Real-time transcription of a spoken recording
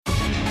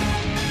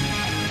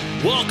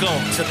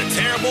Welcome to the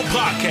Terrible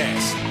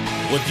Podcast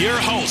with your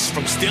hosts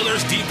from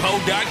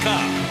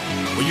SteelersDepot.com,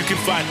 where you can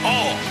find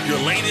all your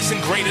latest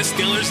and greatest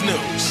Steelers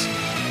news.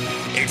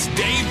 It's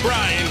Dave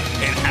Bryan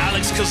and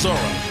Alex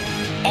Kozora,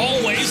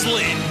 always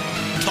lit,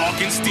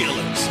 talking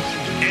Steelers.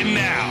 And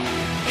now,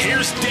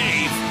 here's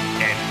Dave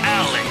and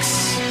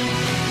Alex.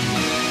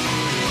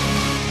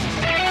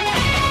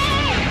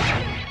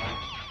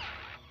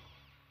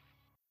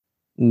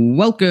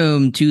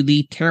 Welcome to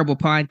the Terrible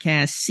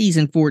Podcast,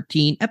 Season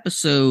 14,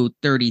 Episode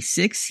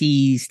 36.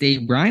 He's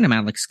Dave Bryan. I'm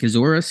Alex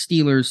Kozora,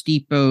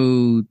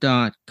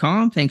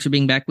 SteelersDepot.com. Thanks for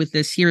being back with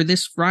us here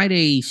this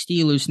Friday,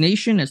 Steelers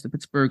Nation, as the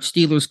Pittsburgh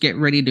Steelers get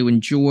ready to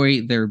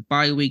enjoy their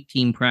bye week.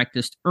 Team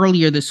practiced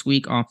earlier this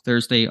week, off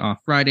Thursday, off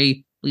Friday.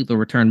 I believe they'll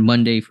return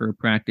Monday for a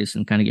practice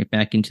and kind of get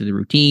back into the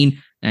routine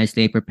as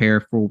they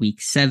prepare for Week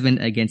 7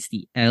 against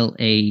the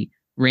LA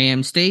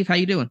Rams. Dave, how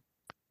you doing?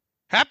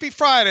 Happy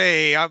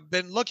Friday. I've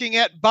been looking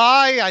at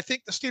bye. I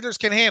think the Steelers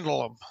can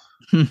handle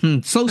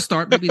them. Slow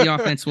start. Maybe the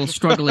offense will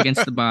struggle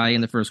against the bye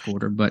in the first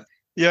quarter, but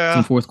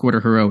some fourth quarter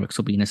heroics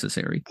will be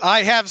necessary.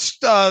 I have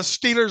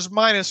Steelers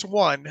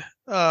 -1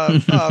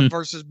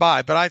 versus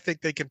bye, but I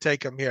think they can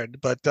take them here.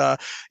 But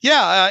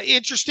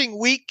interesting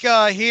week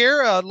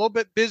here. A little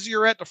bit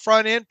busier at the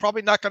front end.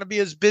 Probably not going to be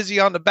as busy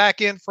on the back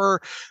end for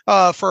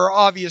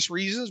obvious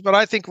reasons, but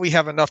I think we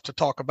have enough to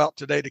talk about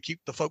today to keep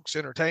the folks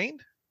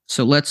entertained.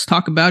 So let's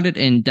talk about it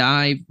and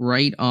dive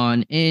right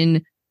on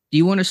in. Do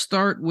you want to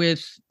start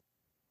with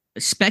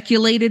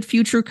speculated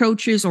future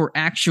coaches or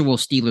actual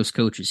Steelers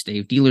coaches,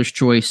 Dave? Dealer's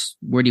choice.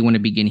 Where do you want to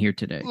begin here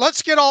today?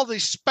 Let's get all the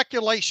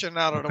speculation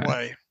out of the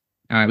way.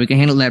 All right, we can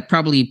handle that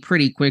probably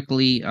pretty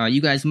quickly.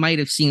 You guys might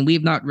have seen,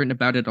 we've not written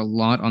about it a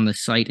lot on the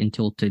site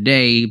until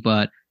today,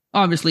 but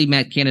obviously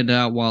Matt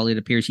Canada, while it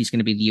appears he's going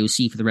to be the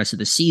OC for the rest of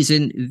the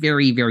season,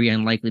 very, very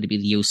unlikely to be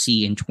the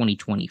OC in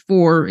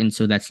 2024. And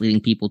so that's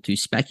leading people to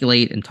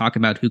speculate and talk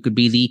about who could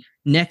be the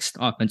next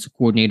offensive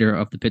coordinator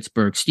of the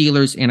Pittsburgh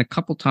Steelers. And a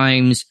couple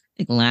times, I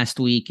think last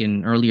week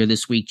and earlier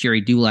this week, Jerry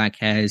Dulac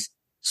has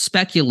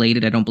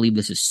speculated, I don't believe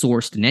this is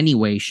sourced in any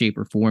way, shape,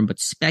 or form, but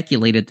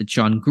speculated that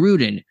John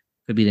Gruden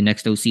could be the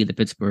next OC of the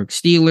Pittsburgh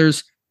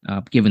Steelers.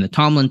 Given the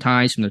Tomlin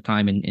ties from their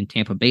time in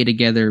Tampa Bay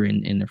together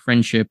and their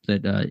friendship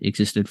that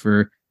existed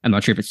for, I'm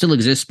not sure if it still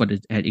exists, but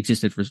it had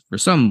existed for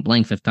some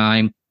length of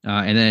time.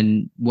 And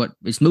then what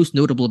is most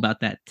notable about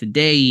that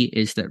today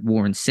is that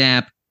Warren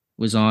Sapp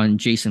was on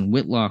Jason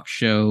Whitlock's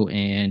show,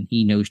 and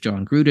he knows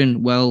John Gruden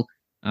well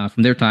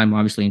from their time,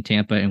 obviously, in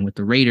Tampa and with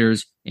the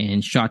Raiders,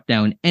 and shot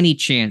down any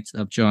chance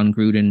of John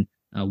Gruden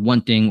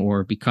wanting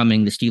or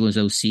becoming the Steelers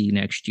OC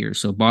next year.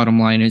 So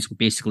bottom line is we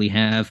basically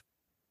have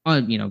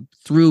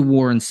through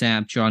Warren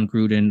Sapp, John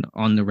Gruden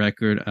on the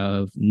record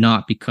of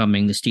not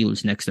becoming the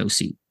Steelers' next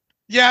OC.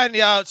 Yeah, and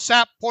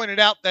Sapp pointed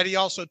out that he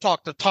also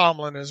talked to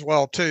Tomlin as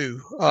well too,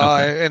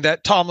 and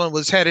that Tomlin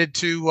was headed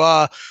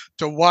to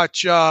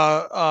watch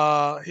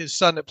his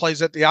son that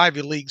plays at the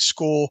Ivy League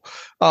school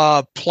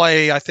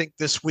play, I think,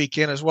 this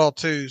weekend as well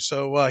too.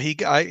 So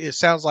it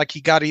sounds like he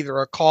got either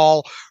a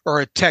call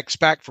or a text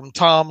back from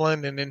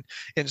Tomlin, and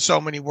in so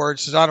many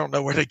words says, I don't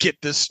know where to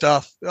get this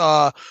stuff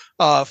from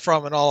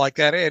and all like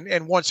that.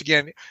 And once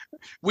again,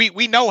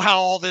 we know how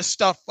all this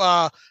stuff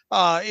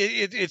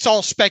it's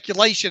all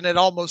speculation that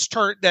almost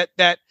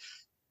that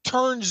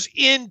turns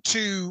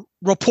into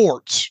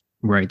reports.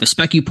 Right. The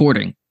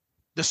specuporting.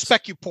 The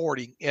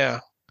specuporting.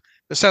 Yeah.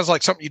 It sounds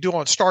like something you do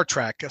on Star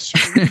Trek. I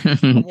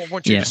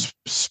want you to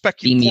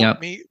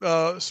specuport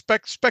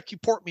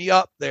me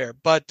up there.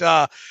 But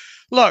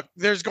look,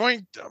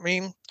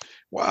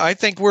 I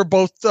think we're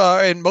both,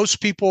 and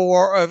most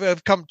people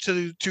have come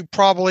to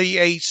probably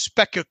a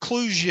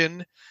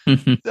speculation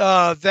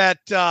that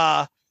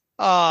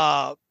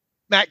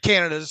Matt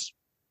Canada's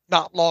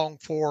not long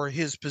for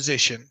his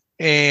position,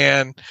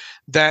 and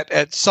that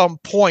at some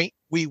point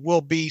we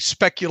will be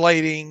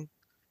speculating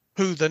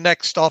who the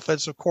next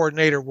offensive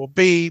coordinator will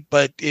be,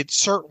 but it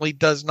certainly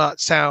does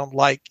not sound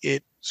like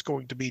it's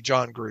going to be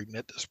John Gruden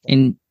at this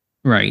point.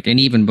 And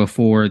even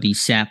before the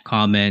Sapp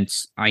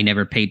comments, I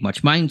never paid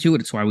much mind to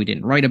it. It's why we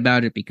didn't write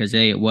about it, because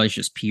it was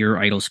just pure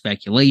idle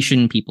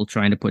speculation, people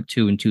trying to put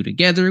two and two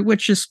together,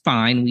 which is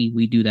fine.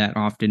 We do that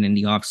often in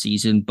the off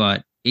season,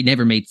 but it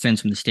never made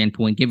sense from the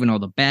standpoint, given all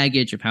the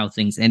baggage of how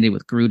things ended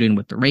with Gruden,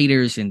 with the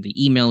Raiders, and the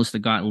emails that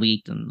got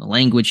leaked and the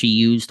language he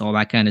used, all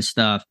that kind of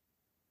stuff.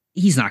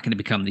 He's not going to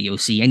become the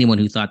OC. Anyone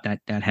who thought that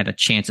had a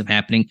chance of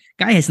happening.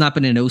 Guy has not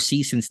been an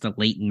OC since the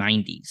late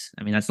 90s.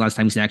 I mean, that's the last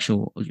time he's an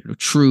actual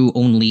true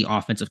only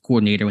offensive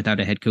coordinator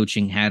without a head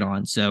coaching hat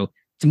on. So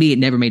to me, it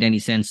never made any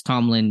sense.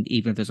 Tomlin,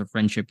 even if there's a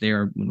friendship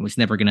there, was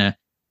never going to,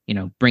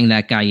 bring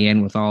that guy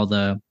in with all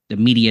the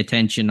media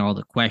attention, all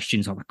the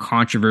questions, all the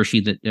controversy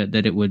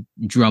that it would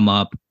drum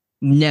up.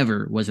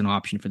 Never was an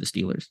option for the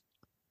Steelers.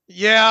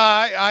 Yeah,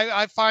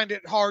 I find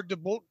it hard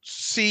to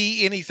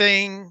see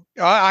anything.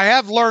 I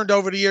have learned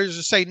over the years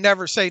to say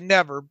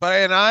never, but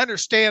and I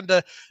understand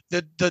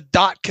the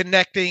dot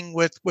connecting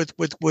with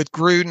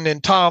Gruden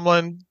and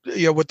Tomlin,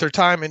 with their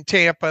time in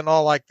Tampa and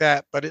all like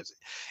that. But it's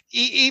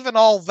even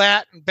all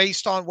that, and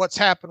based on what's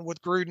happened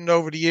with Gruden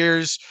over the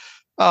years,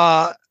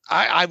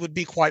 I would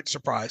be quite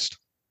surprised.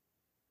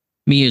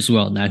 Me as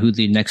well. Now, who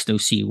the next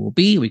OC will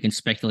be, we can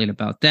speculate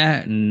about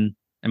that. And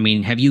I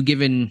mean, have you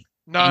given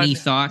any None,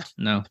 thought?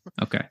 No.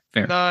 Okay,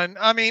 fair. none.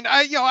 I mean,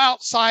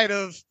 outside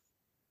of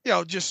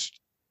just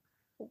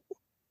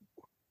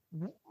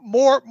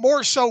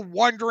more so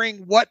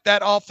wondering what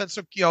that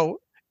offensive,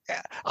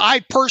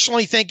 I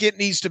personally think it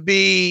needs to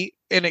be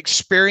an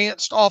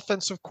experienced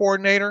offensive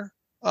coordinator,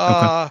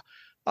 Okay.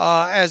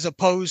 as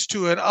opposed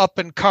to an up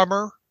and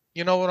comer.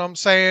 You know what I'm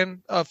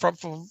saying? From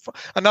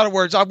in other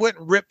words, I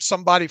wouldn't rip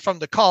somebody from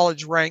the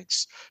college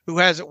ranks who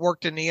hasn't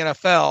worked in the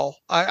NFL.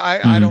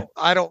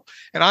 I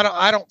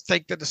don't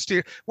think that the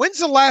Steelers. When's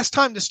the last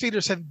time the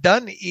Steelers have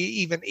done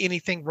even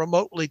anything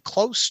remotely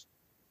close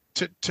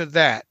to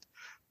that?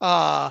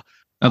 Of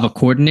a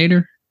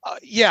coordinator?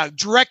 Yeah,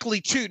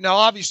 directly to. Now,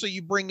 obviously,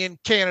 you bring in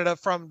Canada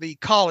from the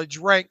college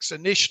ranks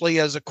initially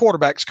as a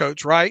quarterbacks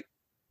coach, right?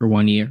 For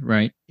 1 year,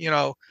 right?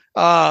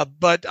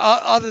 But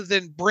other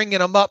than bringing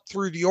them up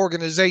through the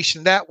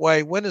organization that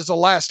way, when is the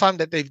last time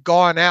that they've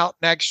gone out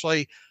and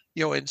actually,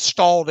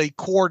 installed a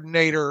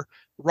coordinator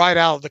right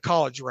out of the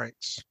college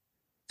ranks?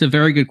 It's a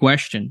very good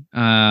question.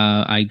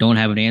 I don't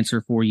have an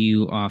answer for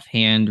you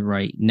offhand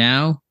right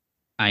now.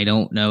 I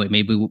don't know. It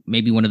may be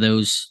maybe one of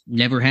those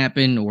never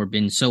happened or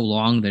been so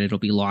long that it'll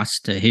be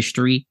lost to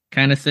history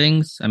kind of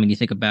things. I mean, you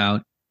think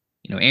about,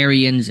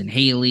 Arians and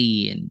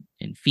Haley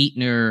and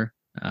Fietner,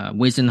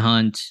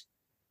 Wisenhunt.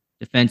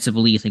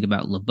 Defensively, you think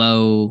about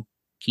LeBeau,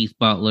 Keith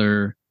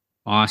Butler,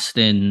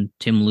 Austin,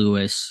 Tim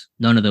Lewis.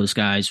 None of those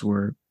guys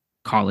were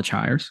college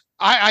hires.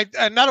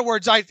 In other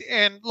words,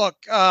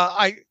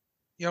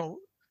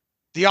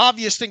 the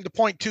obvious thing to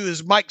point to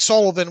is Mike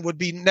Sullivan would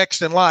be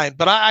next in line.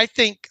 But I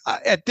think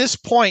at this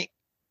point,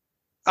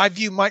 I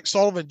view Mike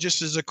Sullivan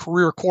just as a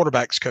career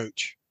quarterbacks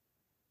coach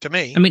to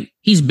me. I mean,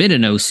 he's been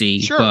an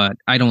OC, sure, but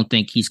I don't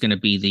think he's going to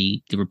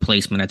be the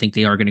replacement. I think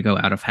they are going to go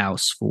out of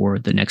house for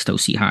the next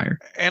OC hire.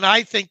 And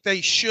I think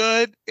they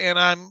should. And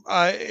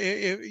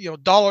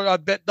I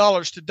bet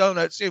dollars to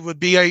donuts, it would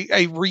be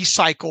a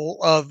recycle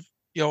of,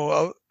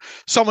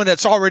 someone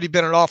that's already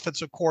been an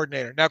offensive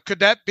coordinator. Now, could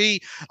that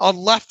be a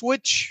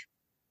Leftwich?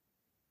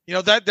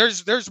 That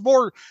there's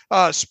more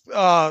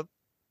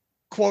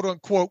quote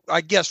unquote,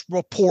 I guess,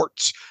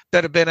 reports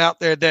that have been out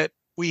there that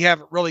we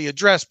haven't really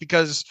addressed,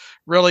 because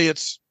really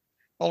it's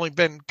only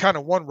been kind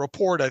of one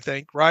report, I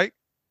think, right?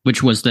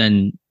 Which was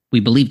then, we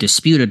believe,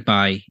 disputed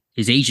by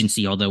his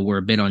agency, although we're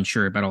a bit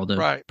unsure about all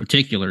the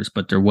particulars,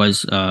 but there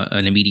was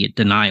an immediate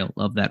denial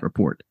of that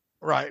report.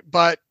 Right.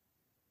 But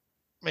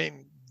I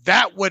mean,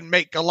 that would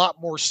make a lot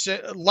more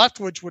sense.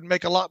 Leftwich would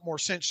make a lot more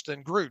sense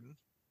than Gruden.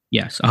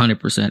 Yes,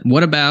 100%.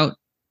 What about,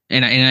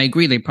 and I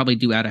agree they probably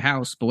do out of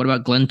house, but what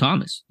about Glenn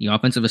Thomas, the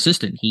offensive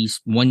assistant? He's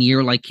 1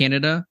 year like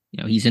Canada.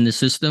 He's in the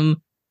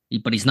system,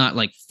 but he's not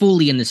like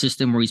fully in the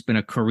system where he's been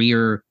a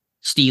career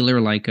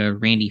Steeler like a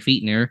Randy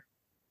Fietner.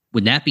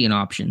 Would that be an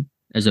option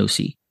as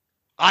OC?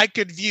 I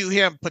could view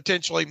him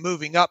potentially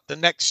moving up the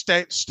next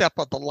step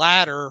of the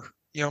ladder,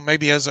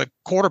 maybe as a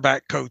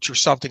quarterback coach or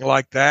something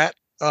like that.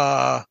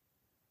 I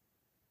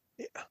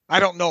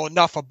don't know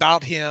enough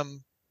about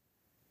him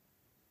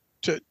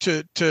to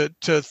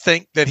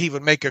think that he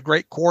would make a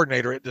great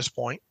coordinator at this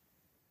point.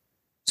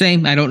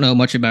 Same. I don't know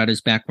much about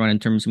his background in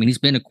terms. I mean, he's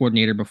been a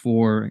coordinator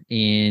before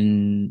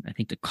in, I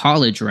think, the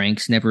college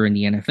ranks, never in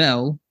the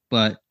NFL.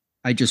 But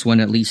I just want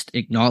to at least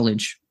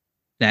acknowledge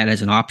that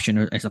as an option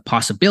or as a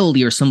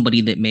possibility, or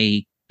somebody that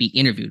may be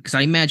interviewed. Because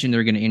I imagine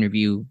they're going to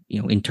interview,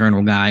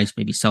 internal guys,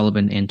 maybe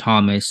Sullivan and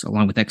Thomas,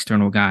 along with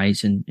external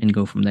guys, and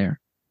go from there.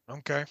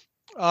 Okay.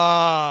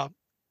 I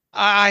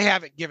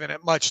haven't given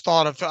it much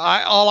thought of.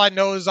 All I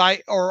know is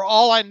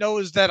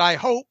that I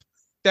hope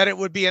that it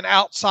would be an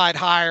outside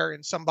hire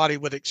and somebody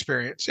with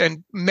experience,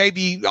 and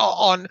maybe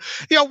on,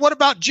 what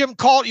about Jim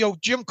Caldwell?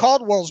 Jim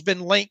Caldwell's been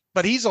linked,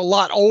 but he's a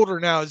lot older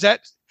now. Is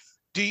that,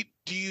 do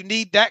you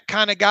need that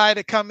kind of guy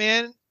to come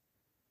in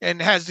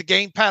and has the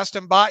game passed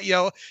him by?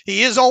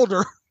 He is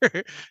older,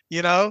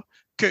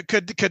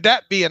 Could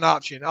that be an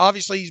option?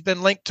 Obviously, he's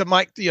been linked to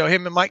Mike.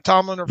 Him and Mike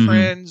Tomlin are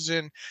friends,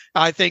 and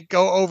I think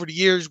over the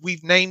years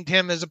we've named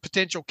him as a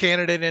potential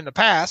candidate in the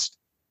past.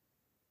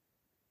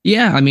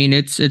 Yeah, I mean,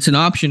 it's an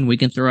option. We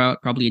can throw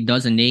out probably a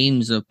dozen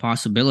names of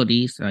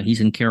possibilities.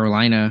 He's in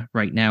Carolina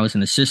right now as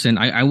an assistant.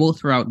 I will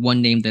throw out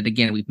one name that,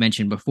 again, we've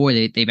mentioned before.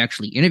 They've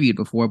actually interviewed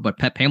before, but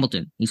Pep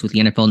Hamilton. He's with the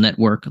NFL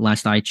Network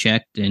last I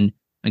checked, and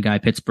a guy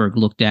Pittsburgh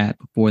looked at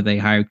before they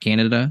hired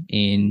Canada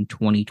in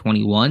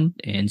 2021,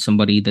 and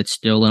somebody that's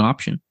still an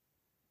option.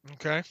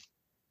 Okay.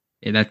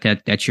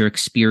 That's your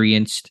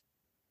experienced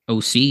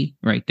OC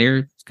right there.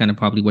 It's kind of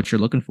probably what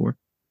you're looking for.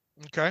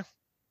 Okay.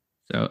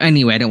 So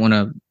anyway, I don't want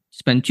to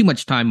spend too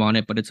much time on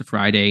it, but it's a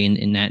Friday,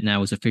 and that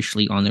now is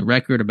officially on the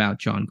record about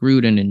John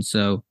Gruden, and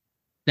so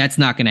that's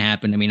not going to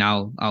happen. I mean,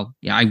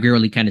 I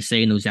rarely kind of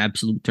say in those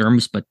absolute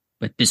terms, but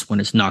this one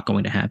is not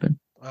going to happen.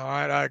 All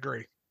right, I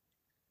agree.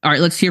 All right,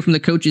 let's hear from the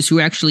coaches who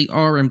actually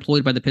are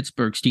employed by the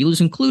Pittsburgh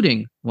Steelers,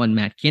 including one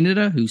Matt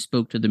Canada, who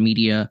spoke to the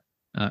media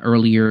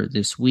earlier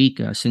this week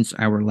since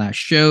our last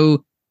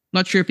show.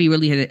 Not sure if he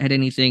really had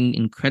anything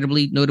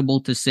incredibly notable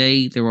to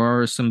say. There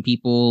are some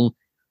people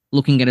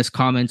looking at his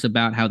comments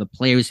about how the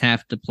players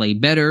have to play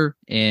better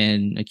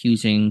and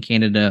accusing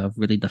Canada of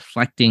really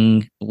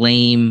deflecting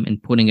blame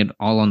and putting it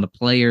all on the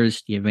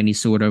players. Do you have any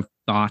sort of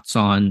thoughts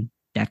on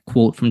that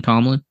quote from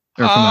Tomlin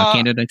or from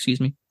Canada? Excuse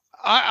me.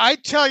 I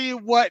tell you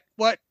what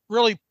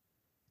really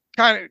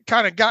kind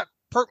of got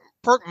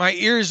perked my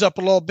ears up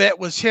a little bit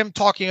was him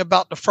talking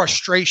about the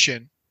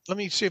frustration. Let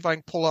me see if I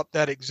can pull up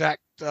that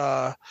exact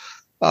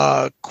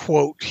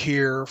quote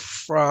here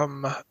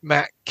from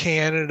Matt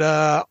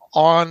Canada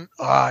on.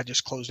 I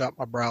just closed out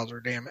my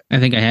browser. Damn it! I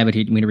think I have it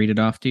here. Do you want me to read it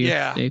off to you?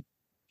 Yeah. Dave?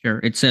 Sure.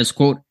 It says,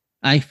 "Quote: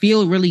 I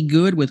feel really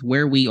good with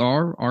where we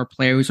are. Our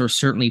players are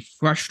certainly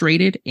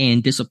frustrated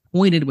and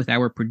disappointed with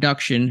our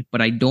production,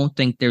 but I don't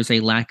think there's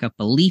a lack of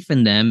belief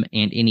in them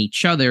and in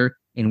each other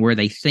and where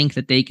they think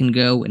that they can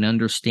go and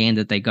understand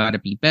that they got to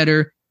be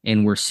better.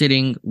 And we're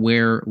sitting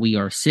where we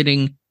are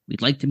sitting.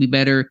 We'd like to be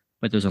better,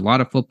 but there's a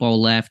lot of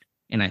football left.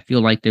 And I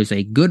feel like there's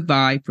a good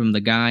vibe from the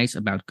guys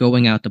about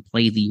going out to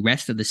play the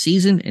rest of the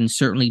season and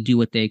certainly do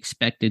what they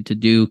expected to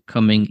do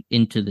coming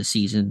into the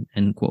season,"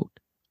 end quote.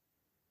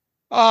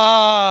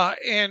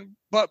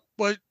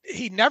 But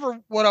he never.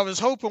 What I was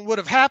hoping would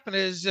have happened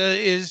is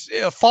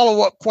a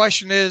follow-up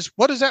question is,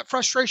 what does that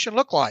frustration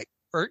look like,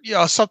 or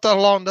something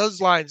along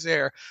those lines.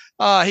 There,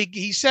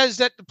 he says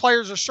that the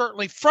players are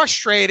certainly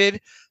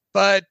frustrated,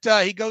 but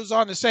he goes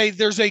on to say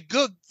there's a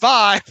good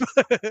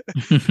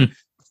vibe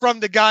from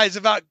the guys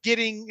about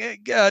getting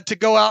to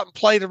go out and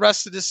play the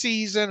rest of the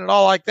season and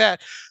all like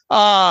that.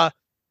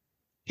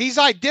 He's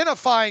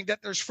identifying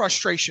that there's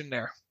frustration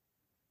there.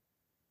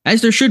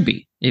 As there should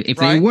be. If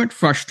Right. they weren't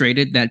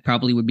frustrated, that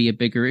probably would be a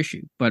bigger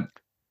issue. But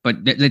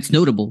that's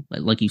notable,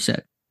 like you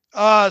said.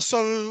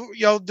 So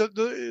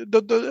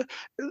the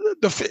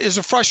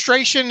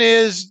frustration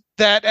is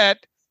that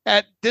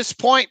at this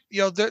point,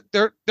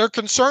 they're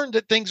concerned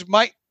that things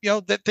might,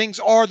 that things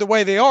are the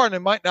way they are and they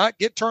might not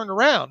get turned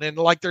around, and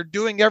like they're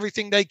doing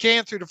everything they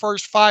can through the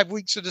first 5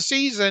 weeks of the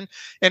season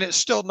and it's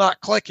still not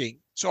clicking.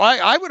 So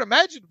I would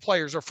imagine the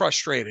players are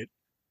frustrated.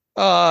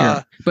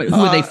 Sure. But who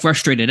are they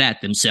frustrated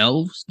at?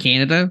 Themselves?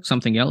 Canada?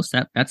 Something else?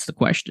 That's the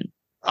question.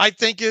 I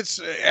think it's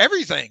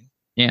everything.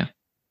 Yeah.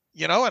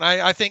 And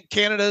I think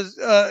Canada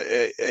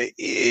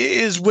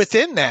is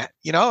within that,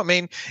 I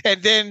mean,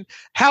 and then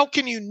how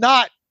can you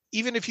not,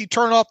 even if you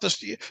turn off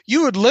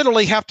you would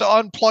literally have to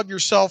unplug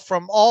yourself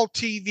from all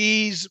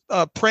TVs,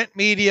 print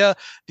media,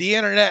 the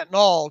internet and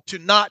all, to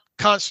not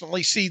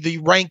constantly see the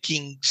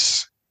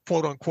rankings,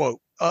 quote unquote,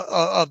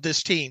 of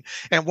this team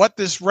and what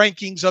this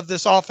rankings of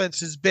this offense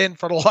has been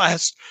for the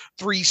last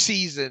 3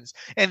 seasons.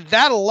 And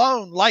that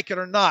alone, like it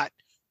or not,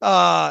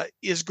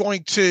 is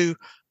going to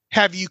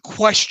have you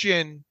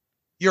question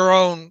your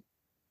own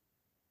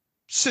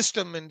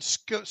system and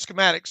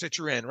schematics that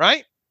you're in,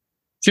 right?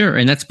 Sure.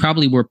 And that's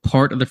probably where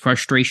part of the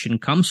frustration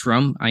comes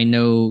from. I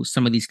know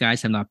some of these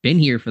guys have not been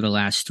here for the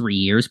last 3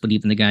 years, but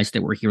even the guys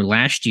that were here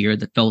last year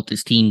that felt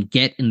this team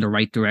get in the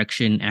right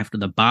direction after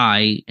the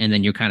bye, and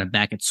then you're kind of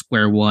back at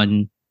square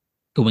one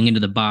going into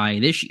the bye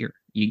this year.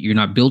 You're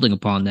not building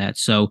upon that.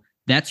 So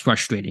that's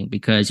frustrating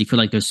because you feel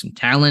like there's some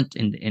talent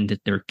and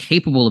that they're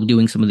capable of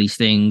doing some of these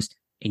things.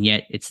 And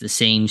yet it's the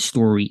same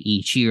story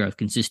each year of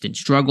consistent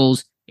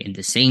struggles and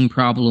the same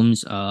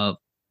problems of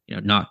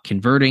not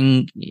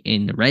converting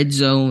in the red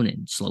zone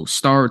and slow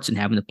starts and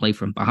having to play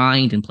from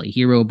behind and play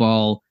hero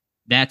ball.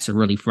 That's a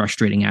really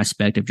frustrating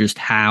aspect of just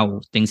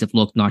how things have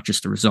looked, not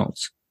just the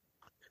results.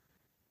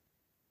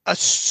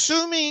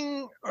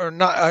 Assuming or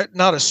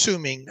not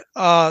assuming,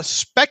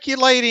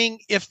 speculating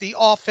if the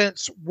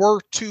offense were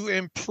to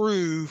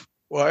improve,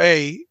 well,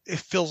 it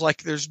feels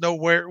like there's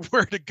nowhere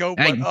where to go.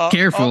 But,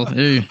 careful.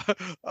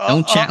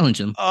 Don't challenge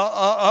them.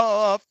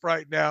 Up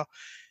right now.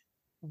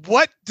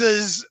 What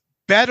does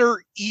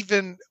better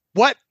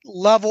what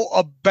level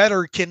of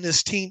better can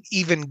this team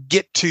even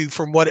get to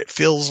from what it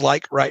feels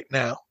like right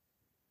now?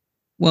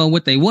 Well,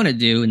 what they want to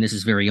do, and this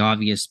is very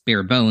obvious,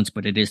 bare bones,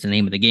 but it is the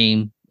name of the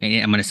game.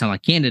 And I'm going to sound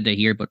like Canada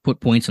here, but put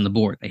points on the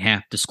board. They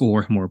have to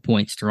score more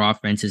points. Their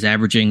offense is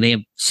averaging. They have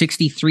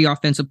 63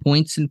 offensive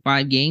points in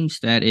 5 games.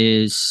 That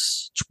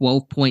is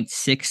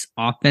 12.6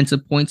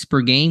 offensive points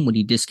per game when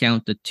you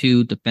discount the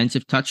 2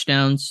 defensive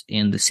touchdowns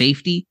and the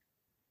safety.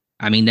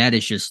 I mean,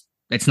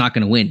 that's not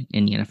going to win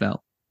in the NFL.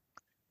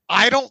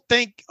 I don't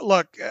think.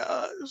 Look,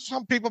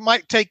 some people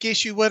might take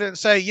issue with it and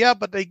say,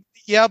 but they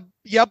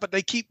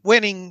keep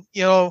winning.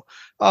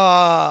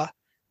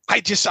 I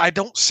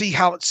don't see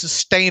how it's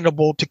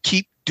sustainable to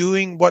keep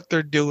doing what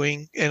they're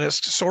doing. And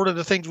it's sort of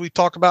the things we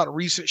talk about in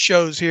recent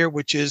shows here,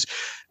 which is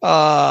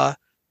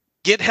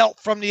get help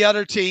from the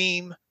other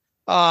team,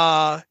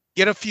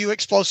 get a few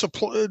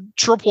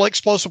triple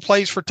explosive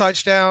plays for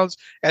touchdowns,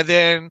 and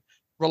then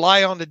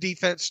rely on the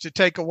defense to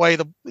take away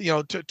to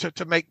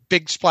make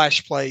big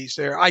splash plays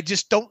there. I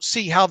just don't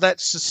see how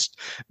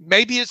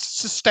maybe it's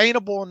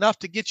sustainable enough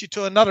to get you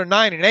to another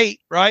 9-8,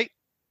 right?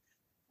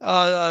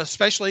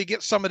 Especially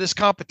against some of this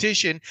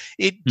competition.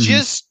 It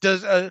just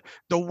does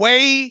the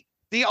way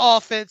the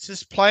offense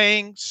is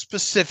playing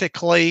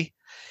specifically,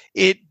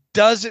 it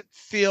doesn't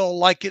feel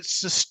like it's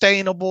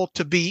sustainable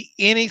to be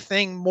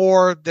anything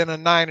more than a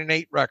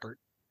 9-8 record.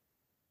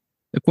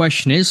 The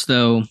question is,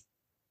 though,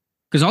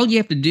 because all you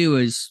have to do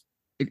is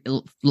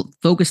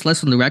focus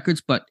less on the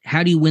records, but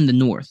how do you win the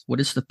North? What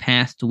is the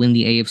path to win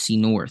the AFC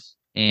North?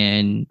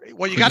 And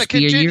you got to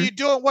continue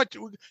doing what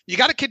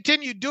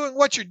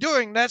you're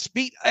doing. That's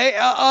beat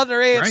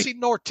other AFC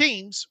North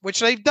teams, which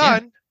they've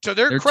done. To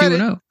their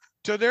credit,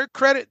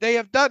 2-0. They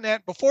have done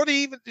that before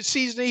the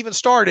season even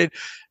started.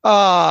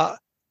 And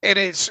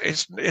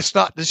it's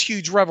not this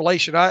huge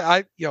revelation.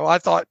 I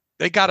thought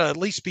they got to at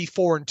least be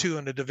 4-2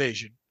 in the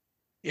division.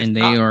 And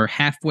they are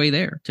halfway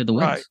there to the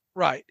wins.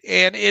 Right.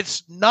 And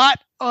it's not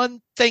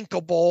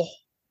unthinkable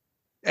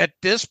at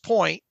this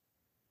point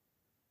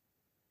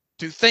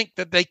to think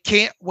that they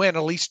can't win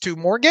at least 2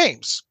 more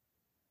games.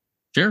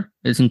 Sure.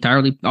 It's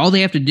entirely, all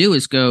they have to do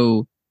is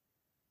go,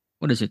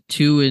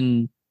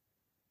 2-2?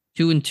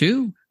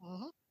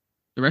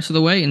 The rest of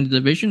the way in the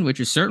division, which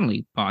is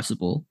certainly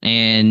possible.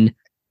 And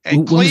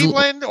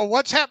Cleveland,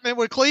 what's happening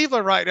with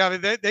Cleveland right now? I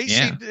mean, they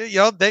seem,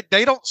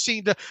 they don't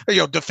seem to,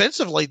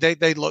 defensively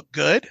they look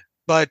good,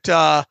 but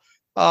I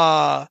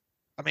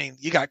mean,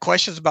 you got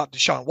questions about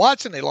Deshaun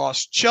Watson. They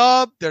lost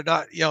Chubb. They're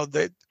not,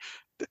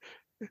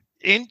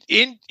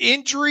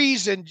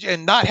 injuries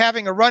and not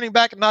having a running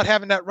back and not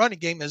having that running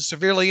game has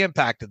severely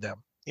impacted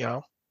them.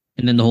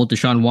 And then the whole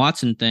Deshaun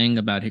Watson thing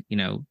about it,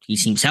 he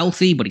seems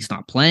healthy, but he's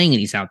not playing, and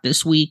he's out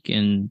this week,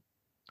 and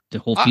the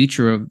whole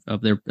future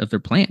of their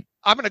plan.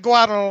 I'm going to go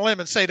out on a limb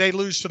and say they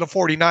lose to the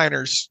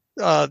 49ers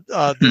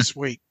this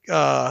week.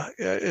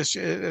 That's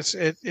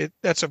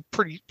a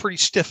pretty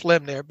stiff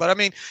limb there. But I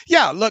mean,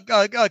 look,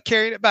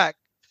 carrying it back.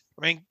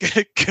 I mean,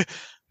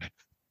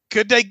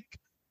 could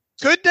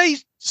they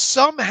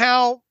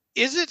somehow?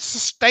 Is it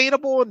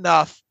sustainable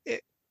enough?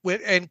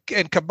 And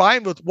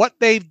combined with what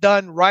they've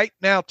done right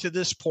now to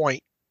this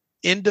point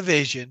in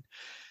division,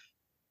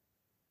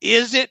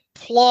 is it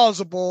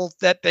plausible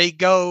that they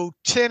go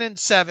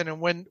 10-7 and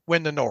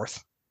win the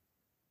North?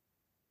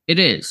 It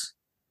is.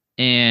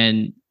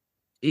 And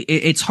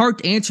it's hard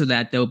to answer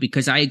that, though,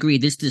 because I agree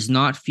this does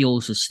not feel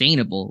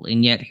sustainable.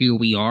 And yet here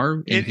we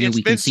are, and here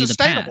we can see the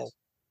path.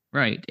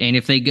 Right. And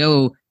if they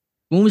go,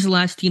 when was the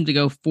last team to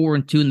go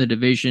 4-2 in the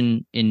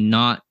division and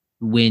not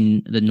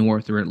win the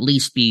North, or at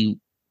least be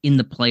in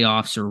the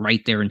playoffs or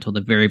right there until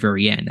the very,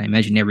 very end? I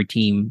imagine every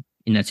team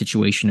in that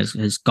situation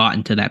has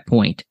gotten to that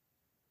point,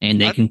 and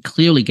they can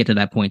clearly get to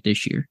that point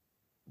this year.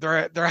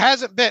 There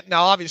hasn't been.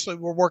 Now, obviously,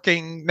 we're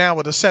working now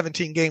with a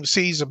 17-game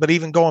season, but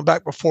even going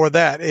back before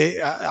that,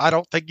 I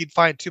don't think you'd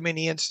find too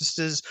many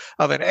instances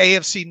of an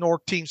AFC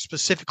North team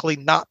specifically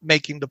not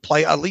making the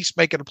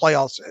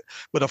playoffs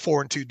with a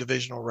 4-2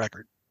 divisional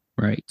record.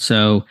 Right.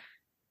 So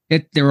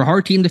they're a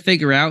hard team to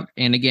figure out.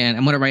 And again,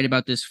 I'm going to write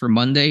about this for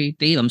Monday,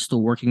 Dave. I'm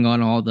still working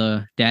on all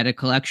the data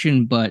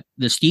collection, but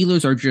the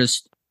Steelers are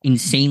just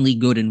insanely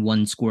good in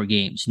 1-score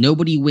games.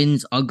 Nobody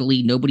wins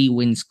ugly. Nobody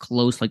wins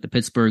close like the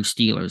Pittsburgh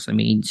Steelers. I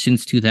mean,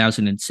 since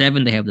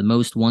 2007, they have the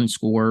most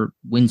 1-score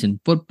wins in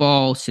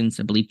football. Since,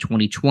 I believe,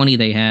 2020,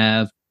 they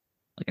have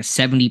like a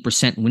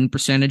 70% win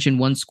percentage in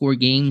 1-score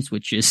games,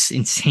 which is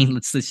insane.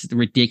 This is a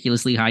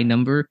ridiculously high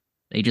number.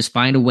 They just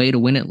find a way to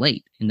win it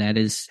late. And that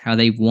is how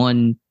they've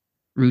won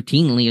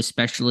routinely,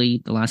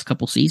 especially the last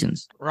couple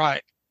seasons.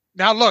 Right.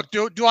 Now, look,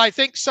 do I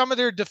think some of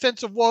their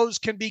defensive woes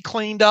can be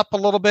cleaned up a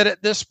little bit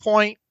at this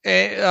point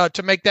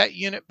to make that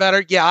unit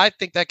better? Yeah, I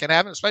think that can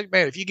happen. Especially,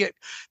 man, if you get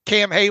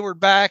Cam Hayward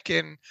back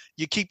and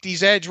you keep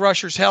these edge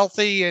rushers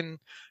healthy and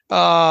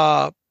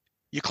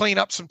you clean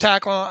up some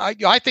tackle,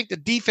 I think the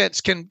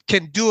defense can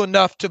do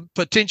enough to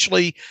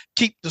potentially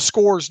keep the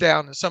scores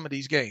down in some of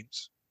these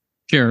games.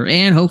 Sure,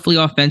 and hopefully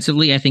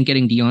offensively, I think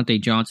getting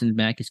Deontay Johnson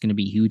back is going to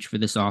be huge for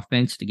this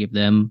offense to give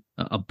them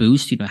a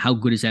boost. How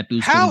good is that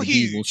boost going to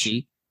be? We'll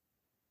see.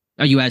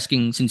 Are you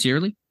asking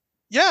sincerely?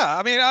 Yeah,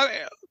 I mean,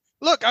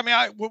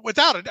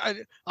 without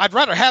it, I'd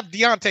rather have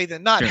Deontay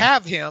than not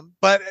have him.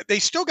 But they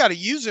still got to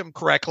use him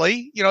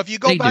correctly. If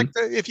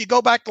you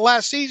go back to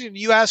last season,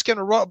 you ask him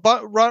to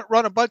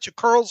run a bunch of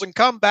curls and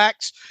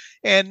comebacks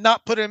and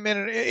not put him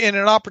in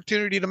an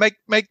opportunity to make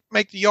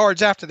the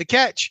yards after the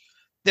catch,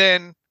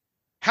 then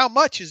how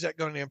much is that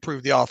going to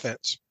improve the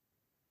offense?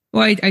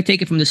 Well, I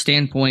take it from the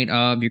standpoint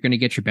of you're going to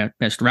get your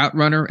best route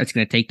runner. It's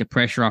going to take the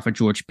pressure off of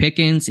George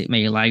Pickens. It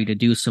may allow you to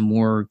do some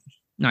more,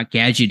 not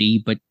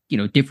gadgety, but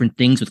different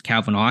things with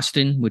Calvin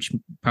Austin, which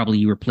probably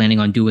you were planning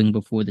on doing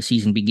before the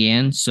season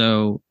began.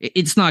 So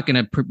it's not going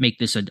to make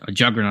this a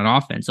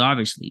juggernaut offense,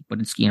 obviously,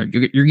 but it's you're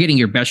getting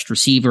your best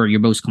receiver,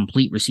 your most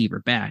complete receiver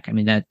back. I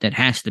mean that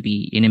has to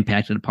be an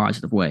impact in a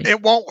positive way.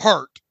 It won't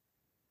hurt.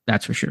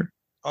 That's for sure.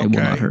 It will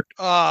not hurt.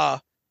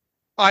 All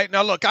right,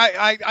 now look,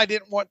 I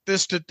didn't want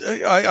this to.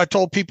 I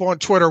told people on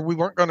Twitter we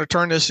weren't going to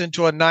turn this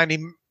into a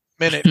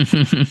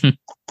 90-minute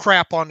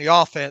crap on the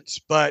offense,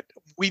 but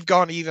we've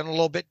gone even a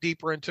little bit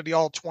deeper into the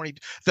all 20.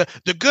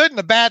 The good and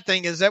the bad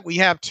thing is that we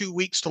have 2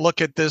 weeks to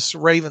look at this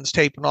Ravens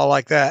tape and all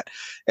like that,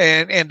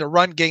 and the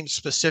run game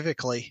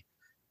specifically,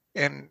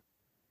 and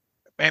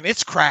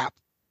it's crap.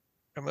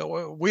 I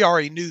mean, we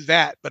already knew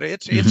that, but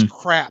it's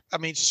crap. I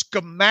mean,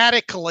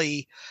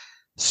 schematically,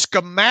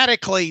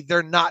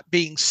 they're not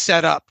being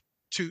set up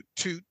to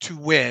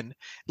win,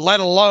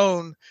 let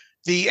alone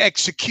the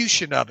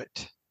execution of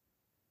it.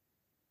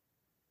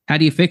 How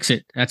do you fix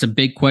it? That's a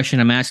big question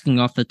I'm asking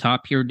off the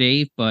top here,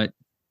 Dave, but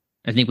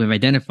I think we've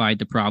identified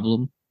the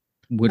problem.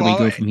 Where do we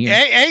go from here?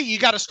 Hey, you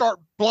got to start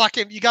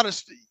blocking. You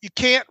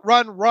can't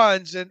run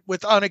runs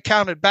with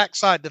unaccounted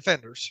backside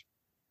defenders.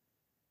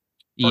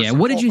 Yeah,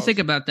 what did you think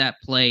about that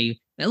play?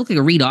 That looked like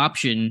a read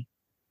option.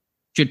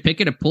 Should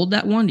Pickett have pulled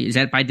that one? Is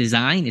that by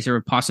design? Is there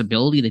a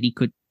possibility that he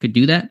could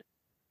do that?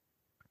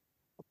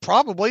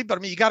 Probably, but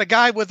I mean, you got a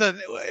guy with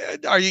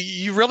are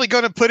you really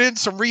going to put in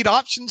some read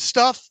option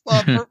stuff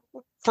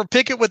for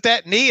Pickett with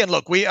that knee? And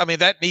look,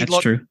 that knee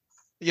looked, true.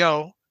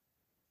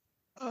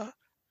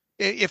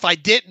 If I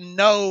didn't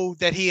know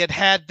that he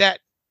had that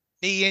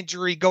knee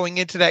injury going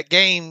into that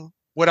game,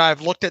 would I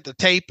have looked at the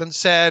tape and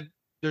said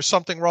there's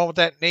something wrong with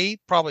that knee?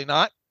 Probably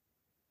not.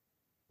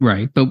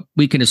 Right, but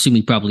we can assume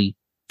he probably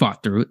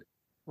fought through it.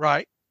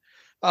 Right.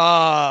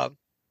 I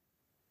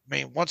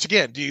mean, once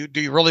again, do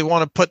you really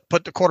want to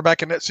put the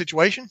quarterback in that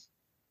situation?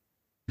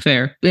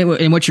 Fair.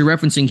 And what you're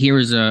referencing here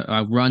is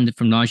a run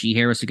from Najee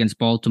Harris against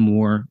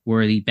Baltimore,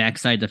 where the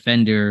backside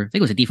defender, I think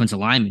it was a defensive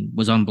lineman,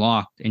 was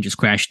unblocked and just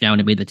crashed down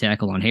and made the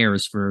tackle on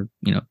Harris for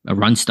a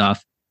run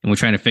stuff. And we're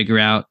trying to figure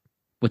out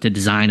what the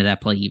design of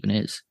that play even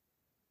is.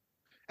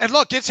 And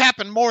look, it's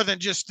happened more than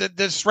just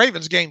this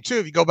Ravens game too.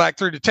 If you go back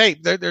through the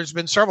tape, there's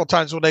been several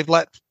times when they've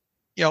let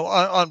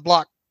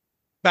unblocked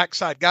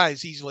backside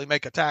guys easily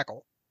make a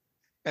tackle.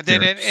 And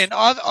then in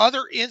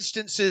other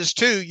instances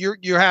too,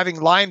 you're having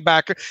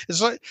linebacker.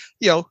 It's like,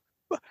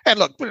 and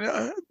look,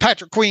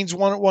 Patrick Queen's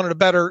one of the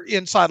better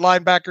inside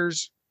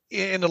linebackers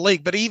in the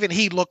league, but even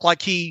he looked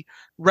like he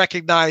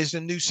recognized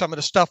and knew some of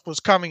the stuff was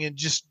coming, and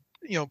just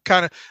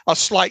kind of a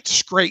slight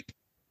scrape,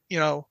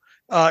 into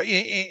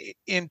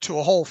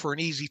a hole for an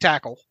easy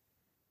tackle.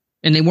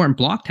 And they weren't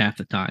blocked half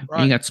the time.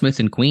 Right. You got Smith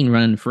and Queen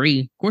running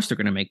free. Of course, they're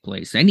going to make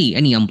plays.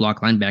 Any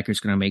unblocked linebacker is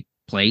going to make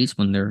plays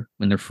when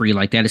they're free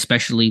like that,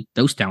 especially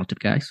those talented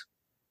guys.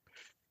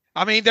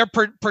 I mean, they're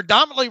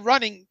predominantly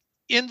running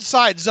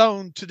inside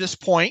zone to this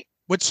point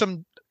with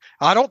some.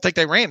 I don't think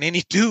they ran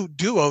any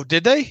duo,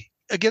 did they,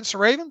 against the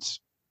Ravens?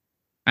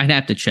 I'd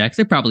have to check.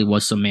 There probably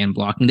was some man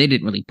blocking. They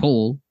didn't really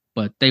pull,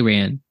 but they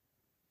ran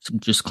some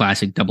just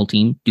classic double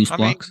team deuce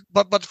blocks.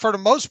 But for the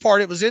most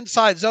part, it was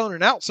inside zone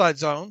and outside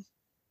zone.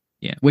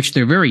 Yeah, which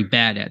they're very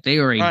bad at. They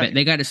are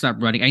they got to stop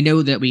running. I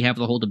know that we have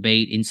the whole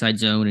debate, inside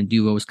zone and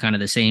duo is kind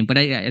of the same, but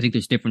I think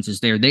there's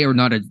differences there. They are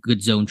not a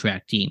good zone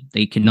track team.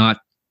 They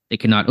cannot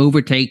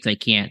overtake. They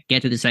can't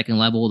get to the second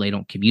level. They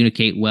don't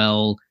communicate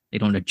well. They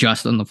don't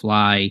adjust on the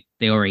fly.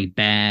 They are a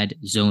bad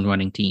zone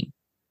running team.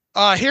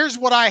 Here's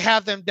what I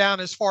have them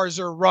down as far as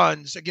their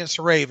runs against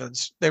the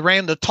Ravens. They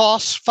ran the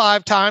toss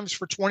 5 times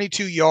for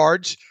 22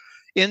 yards.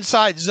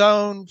 Inside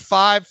zone,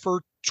 5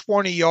 for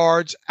 20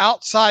 yards.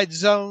 Outside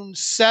zone,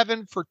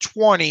 7 for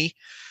 20.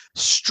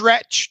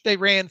 Stretch, they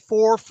ran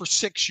 4 for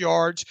 6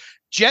 yards.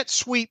 Jet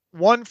sweep,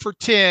 1 for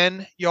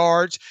 10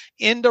 yards.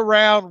 End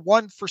around,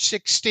 1 for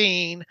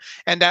 16.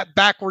 And that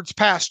backwards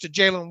pass to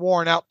Jalen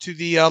Warren out to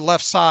the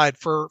left side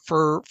for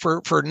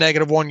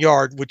 -1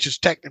 yard, which is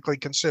technically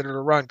considered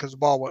a run because the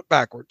ball went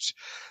backwards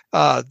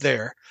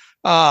there.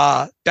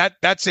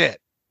 That's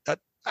it.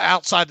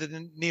 Outside of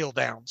the kneel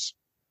downs.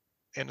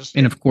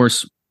 And of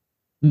course,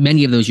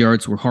 many of those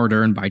yards were hard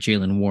earned by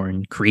Jalen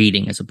Warren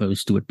creating, as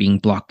opposed to it being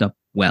blocked up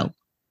well.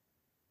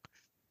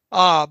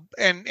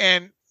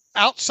 And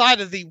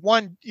outside of the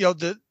one,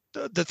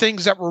 the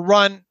things that were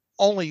run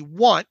only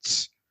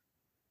once,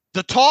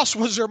 the toss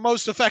was their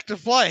most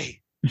effective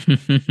play.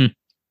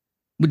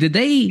 Did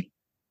they,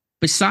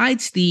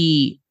 besides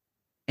the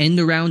end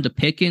around to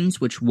Pickens,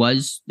 it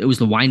was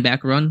the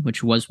wineback run,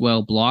 which was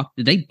well blocked,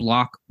 did they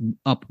block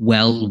up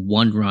well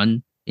one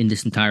run in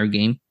this entire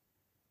game?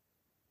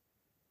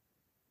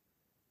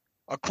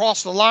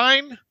 Across the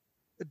line?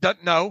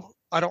 No,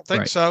 I don't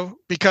think so.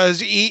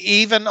 Because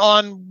even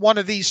on one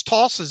of these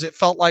tosses, it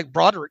felt like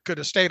Broderick could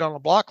have stayed on the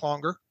block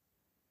longer.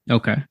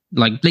 Okay.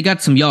 Like, they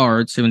got some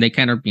yards, and they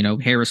kind of,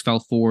 Harris fell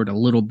forward a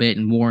little bit,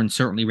 and Warren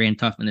certainly ran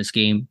tough in this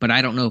game. But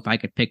I don't know if I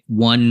could pick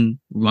one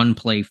run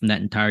play from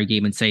that entire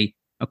game and say,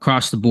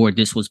 across the board,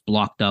 this was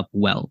blocked up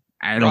well.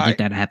 I don't think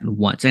that happened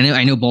once.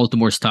 I know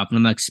Baltimore's tough,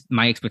 and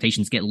my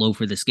expectations get low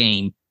for this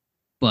game,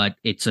 but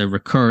it's a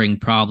recurring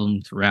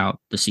problem throughout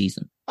the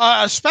season.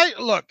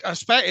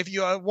 If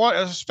you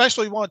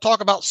especially want to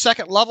talk about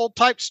second level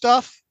type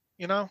stuff,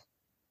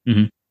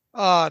 Mm-hmm.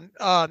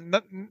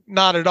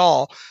 Not at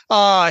all.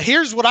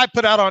 Here's what I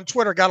put out on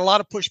Twitter. Got a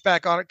lot of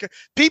pushback on it.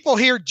 People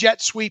hear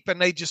jet sweep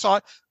and they just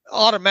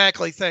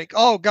automatically think,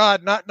 "Oh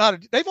God, not."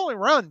 They've only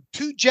run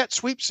 2 jet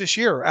sweeps this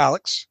year,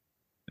 Alex.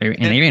 They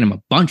ran them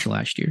a bunch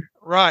last year.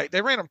 Right.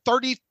 They ran them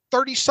 30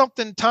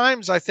 something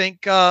times, I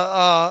think,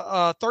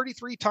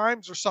 33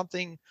 times or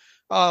something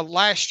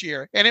last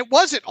year. And it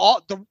wasn't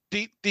all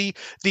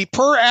the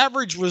per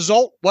average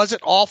result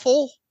wasn't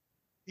awful.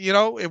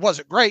 It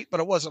wasn't great, but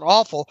it wasn't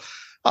awful.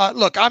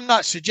 Look, I'm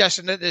not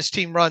suggesting that this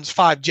team runs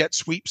 5 jet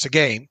sweeps a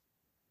game,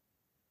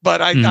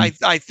 but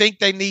I think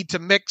they need to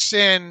mix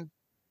in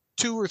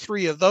 2 or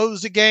 3 of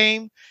those a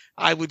game.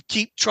 I would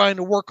keep trying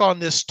to work on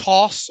this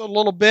toss a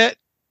little bit,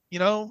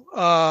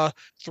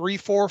 3,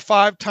 4,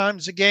 5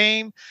 times a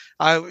game.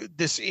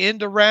 This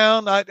end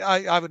around,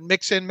 I would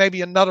mix in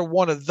maybe another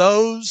one of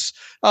those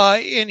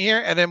in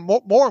here. And then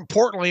more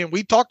importantly, and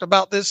we talked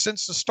about this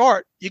since the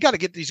start, you got to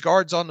get these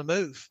guards on the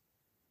move.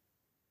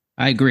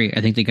 I agree.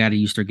 I think they got to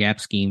use their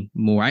gap scheme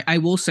more. I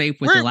will say,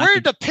 where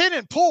did the pin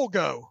and pull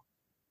go?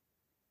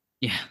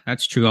 Yeah,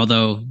 that's true.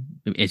 Although,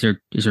 is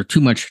there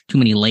too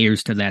many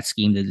layers to that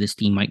scheme that this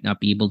team might not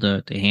be able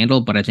to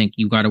handle? But I think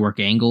you got to work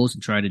angles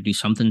and try to do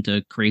something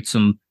to create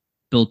some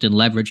built-in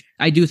leverage.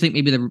 I do think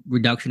maybe the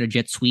reduction of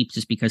jet sweeps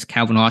is because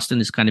Calvin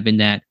Austin is kind of in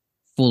that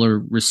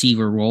fuller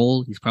receiver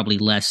role. He's probably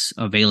less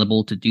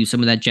available to do some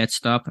of that jet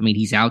stuff. I mean,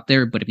 he's out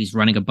there, but if he's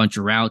running a bunch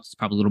of routes, he's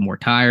probably a little more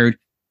tired.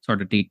 It's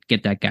harder to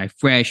get that guy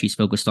fresh. He's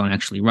focused on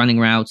actually running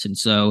routes. And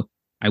so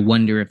I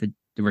wonder if the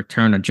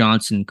return of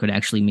Johnson could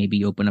actually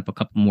maybe open up a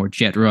couple more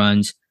jet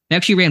runs. They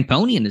actually ran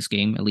pony in this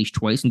game at least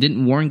twice. And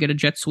didn't Warren get a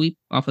jet sweep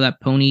off of that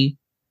pony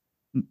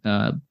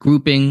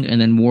grouping?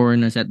 And then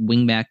Warren is that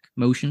wingback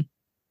motion?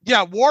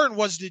 Yeah, Warren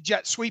was the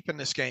jet sweep in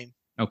this game.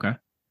 Okay.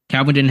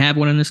 Calvin didn't have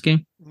one in this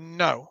game?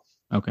 No.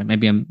 Okay.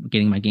 Maybe I'm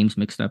getting my games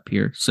mixed up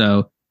here.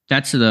 So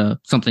that's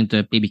something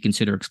to maybe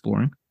consider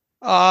exploring.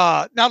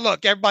 Now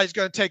look, everybody's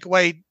going to take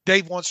away.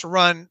 Dave wants to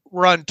run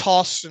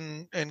toss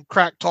and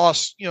crack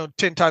toss,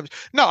 10 times.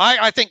 No,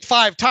 I think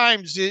 5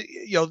 times,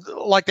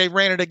 like they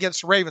ran it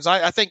against the Ravens.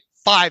 I think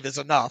 5 is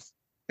enough.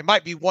 It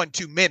might be 1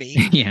 too many.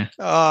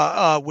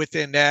 Yeah.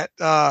 Within that.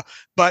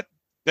 But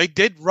they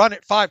did run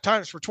it 5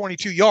 times for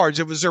 22 yards.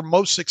 It was their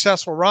most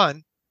successful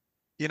run.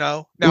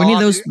 Now, were any of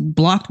those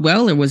blocked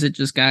well, or was it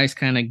just guys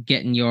kind of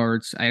getting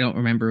yards? I don't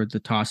remember the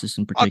tosses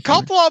in particular. A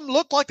couple of them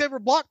looked like they were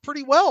blocked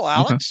pretty well,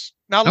 Alex. Okay.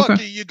 Now,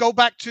 look, you go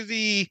back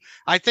to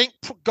I think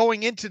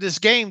going into this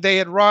game, they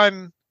had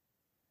run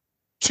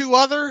 2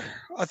 other.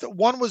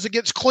 One was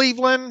against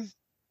Cleveland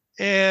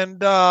and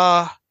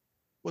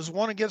was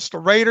one against the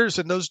Raiders,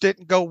 and those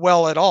didn't go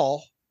well at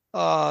all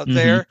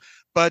there.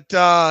 But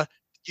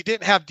you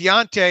didn't have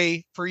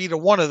Deontay for either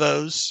one of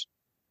those.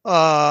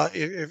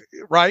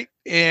 Right.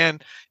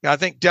 And I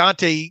think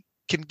Deontay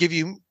can give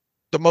you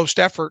the most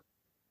effort,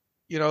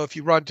 if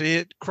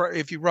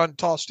you run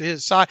toss to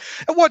his side.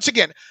 And once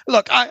again,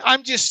 look,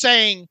 I'm just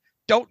saying,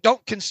 don't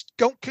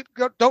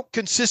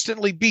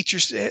consistently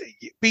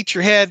beat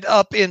your head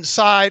up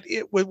inside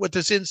with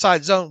this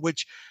inside zone,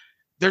 which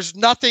there's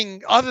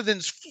nothing other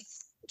than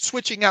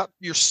switching out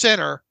your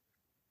center,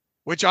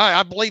 which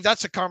I believe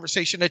that's a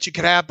conversation that you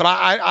could have, but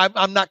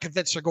I'm not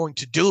convinced they're going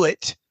to do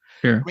it.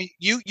 Sure. I mean,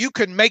 you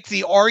can make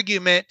the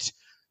argument.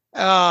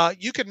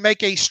 You can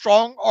make a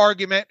strong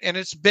argument, and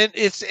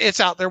it's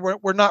out there.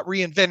 We're not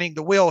reinventing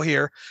the wheel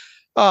here.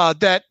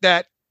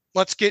 That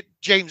let's get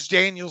James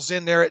Daniels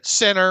in there at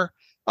center.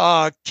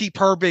 Keep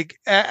Herbig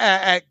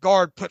at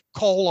guard. Put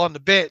Cole on the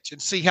bench and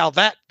see how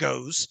that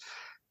goes.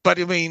 But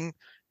I mean,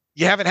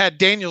 you haven't had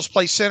Daniels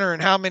play center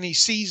in how many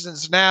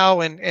seasons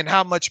now, and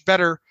how much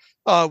better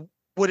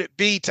would it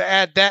be to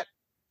add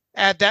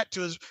that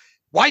to his?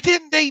 Why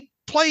didn't they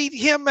played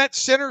him at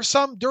center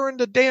some during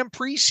the damn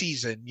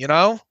preseason,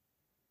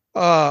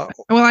 Well,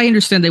 I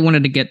understand they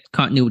wanted to get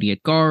continuity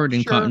at guard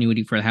and Sure.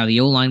 continuity for how the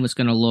O-line was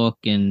going to look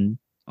and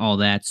all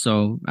that.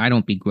 So I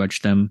don't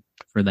begrudge them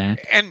for that.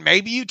 And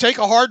maybe you take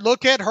a hard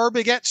look at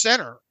Herbig at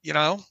center,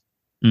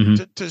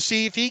 to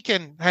see if he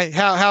can,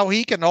 how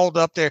he can hold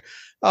up there.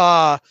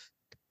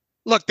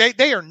 Look,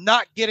 they are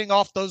not getting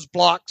off those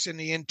blocks in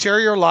the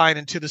interior line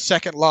into the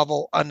second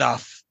level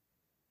enough.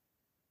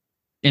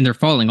 And they're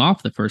falling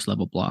off the first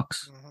level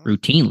blocks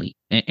routinely.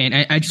 And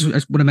I just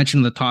want to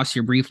mention the toss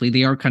here briefly.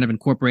 They are kind of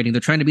incorporating,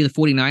 they're trying to be the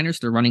 49ers.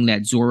 They're running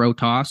that Zorro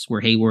toss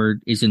where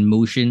Hayward is in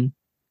motion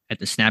at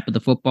the snap of the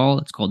football.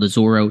 It's called the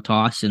Zorro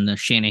toss in the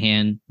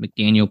Shanahan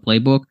McDaniel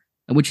playbook,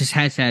 which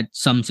has had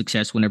some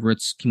success whenever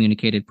it's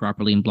communicated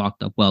properly and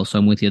blocked up well. So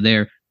I'm with you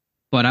there.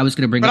 But I was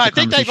going to bring up the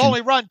conversation. But I think they've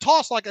only run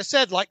toss, like I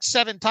said, like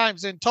 7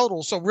 times in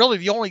total. So really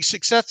the only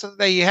success that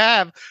they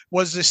have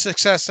was the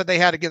success that they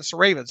had against the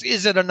Ravens.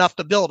 Is it enough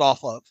to build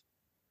off of?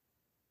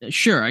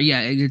 Sure.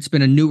 Yeah. It's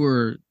been a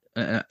newer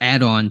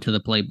add-on to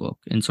the playbook.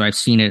 And so I've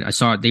seen it. I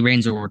saw it. They ran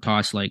Zorro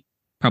toss like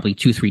probably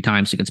 2-3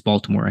 times against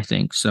Baltimore, I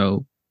think.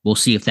 So we'll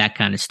see if that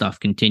kind of stuff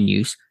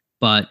continues.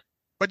 But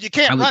But you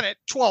can't run it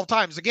 12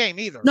 times a game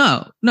either.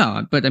 No.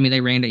 But I mean, they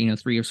ran it,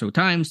 3 or so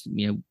times.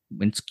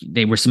 When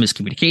there were some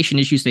miscommunication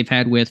issues they've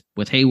had with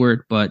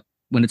Hayward, but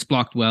when it's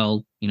blocked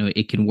well,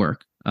 it can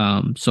work.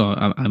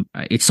 So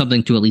it's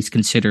something to at least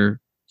consider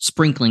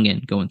sprinkling in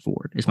going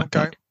forward. Is my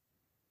point.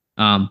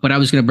 But I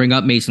was going to bring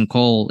up Mason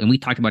Cole, and we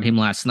talked about him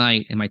last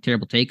night. And my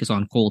terrible take is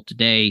on Cole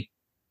today.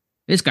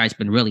 This guy's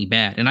been really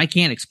bad, and I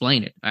can't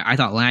explain it. I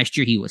thought last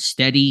year he was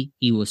steady,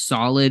 he was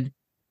solid.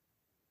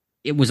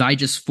 I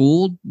just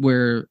fooled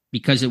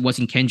because it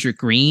wasn't Kendrick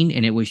Green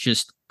and it was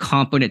just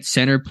competent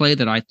center play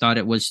that I thought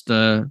it was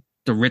the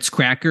Ritz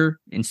cracker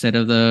instead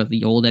of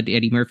the old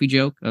Eddie Murphy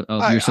joke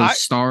of you're so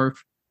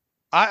starved.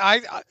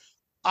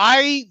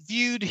 I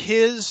viewed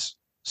his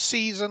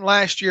season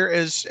last year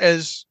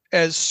as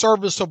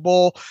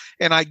serviceable,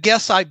 and I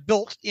guess I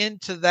built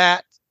into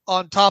that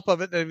on top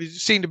of it that he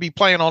seemed to be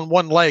playing on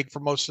one leg for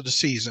most of the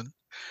season.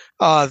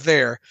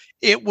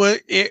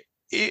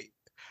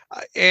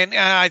 And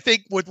I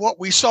think with what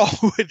we saw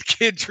with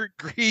Kendrick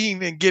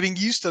Green and getting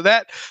used to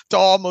that to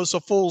almost a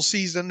full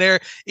season there,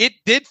 it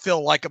did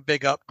feel like a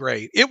big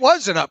upgrade. It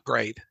was an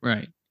upgrade.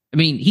 Right. I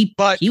mean, he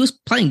was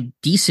playing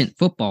decent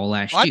football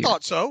last year. I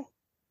thought so.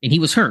 And he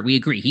was hurt. We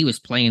agree. He was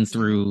playing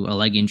through a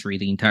leg injury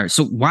the entire.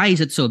 So why is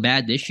it so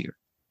bad this year?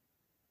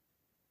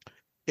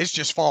 It's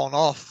just fallen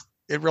off.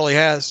 It really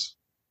has.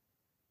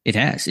 It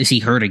has. Is he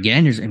hurt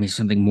again? Is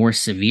something more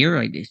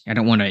severe? I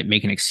don't want to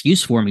make an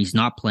excuse for him. He's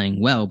not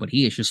playing well, but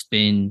he has just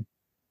been.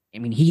 I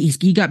mean,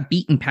 he got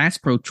beaten pass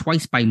pro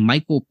twice by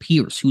Michael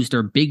Pierce, who's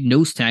their big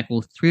nose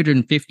tackle,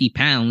 350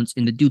 pounds,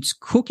 and the dude's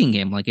cooking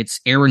him like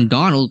it's Aaron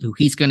Donald, who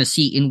he's going to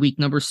see in week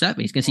number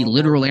 7. He's going to see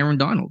literal Aaron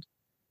Donald.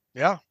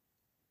 Yeah.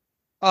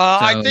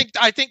 I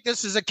think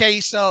this is a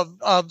case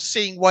of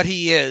seeing what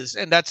he is,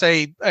 and that's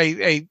a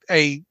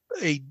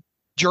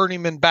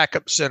journeyman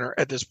backup center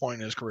at this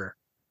point in his career.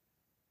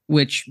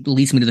 Which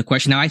leads me to the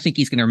question. Now, I think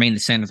he's going to remain the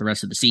center the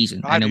rest of the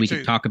season. I know we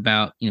could talk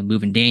about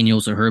moving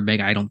Daniels or Herbeck.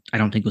 I don't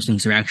think those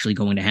things are actually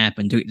going to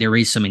happen. There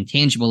is some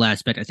intangible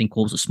aspect. I think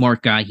Cole's a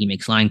smart guy. He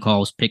makes line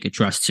calls. Pickett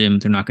trusts him.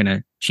 They're not going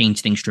to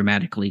change things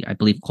dramatically. I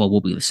believe Cole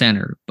will be the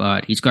center,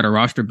 but he's got a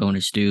roster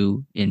bonus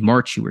due in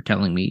March. You were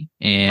telling me,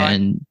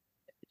 and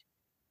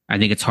I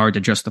think it's hard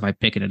to justify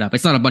picking it up.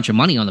 It's not a bunch of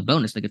money on the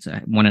bonus. Like it's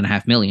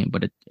 $1.5 million,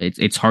 but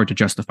it's hard to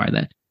justify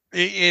that.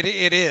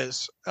 It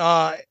is.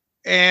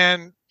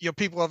 And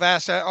people have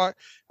asked that.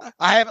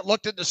 I haven't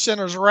looked at the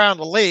centers around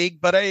the league,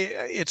 but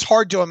it's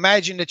hard to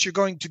imagine that you're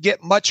going to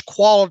get much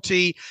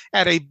quality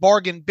at a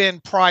bargain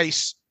bin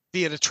price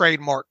via the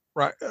trademark,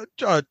 right?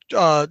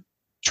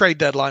 Trade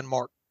deadline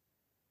mark.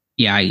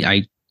 Yeah,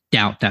 I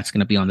doubt that's going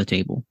to be on the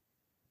table,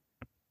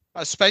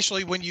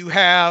 especially when you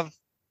have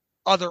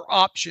other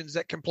options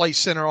that can play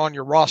center on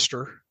your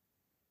roster.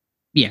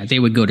 Yeah, they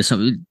would go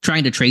to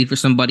trying to trade for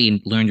somebody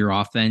and learn your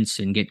offense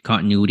and get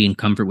continuity and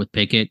comfort with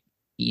Pickett.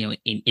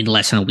 In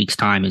less than a week's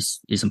time is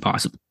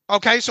impossible.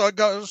 Okay, so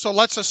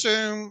let's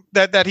assume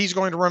that he's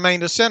going to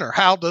remain the center.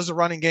 How does the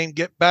running game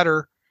get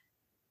better?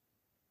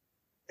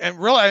 And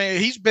really,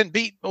 he's been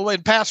beat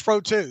in pass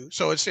pro too.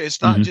 So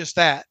it's not just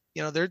that.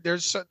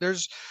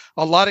 There's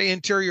a lot of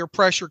interior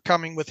pressure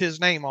coming with his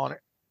name on it.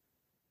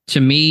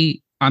 To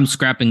me, I'm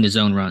scrapping the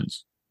zone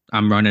runs.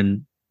 I'm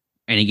running,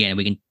 and again,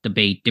 we can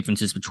debate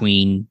differences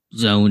between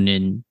zone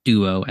and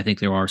duo. I think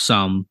there are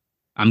some.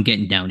 I'm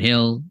getting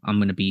downhill. I'm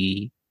going to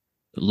be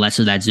less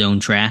of that zone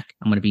track.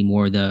 I'm going to be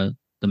more the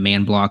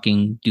man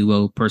blocking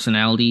duo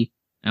personality.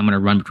 I'm going to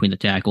run between the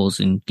tackles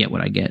and get what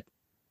I get.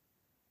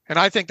 And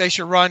I think they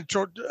should run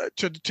to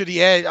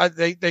the edge.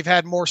 They've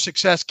had more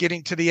success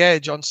getting to the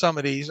edge on some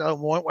of these.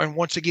 And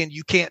once again,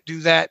 you can't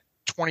do that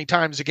 20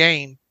 times a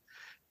game.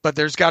 But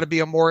there's got to be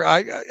a more.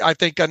 I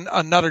think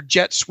another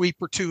jet sweep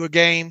or two a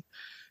game.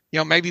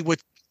 Maybe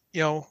with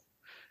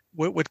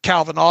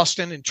Calvin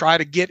Austin and try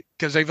to get,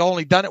 because they've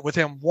only done it with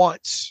him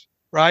once,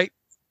 right?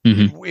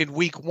 In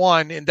week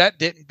 1, and that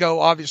didn't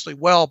go obviously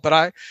well. But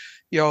I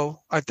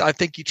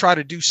think you try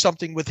to do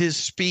something with his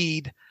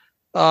speed,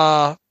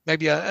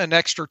 maybe an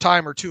extra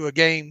time or two a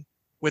game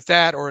with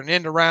that, or an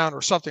end around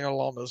or something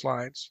along those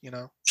lines.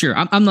 Sure.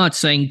 I'm not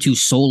saying to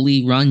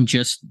solely run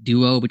just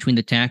duo between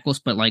the tackles,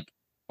 but like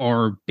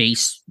our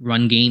base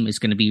run game is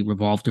going to be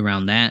revolved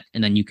around that,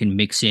 and then you can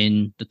mix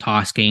in the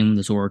toss game,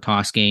 the Zora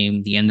toss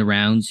game, the end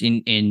arounds,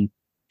 and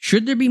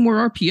should there be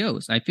more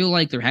RPOs? I feel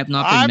like there have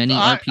not been many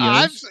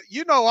RPOs.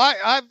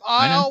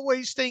 I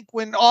always think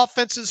when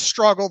offenses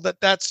struggle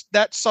that's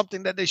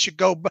something that they should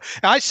go.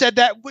 I said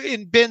that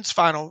in Ben's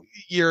final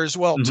year as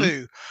well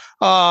too.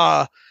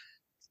 To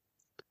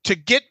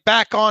get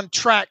back on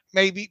track,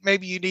 maybe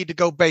you need to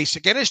go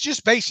basic, and it's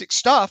just basic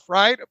stuff,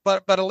 right?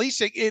 But at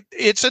least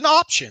it's an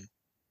option.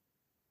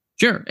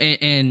 Sure,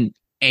 and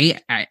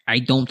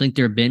I don't think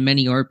there have been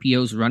many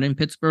RPOs run in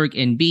Pittsburgh,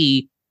 and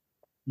B,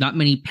 not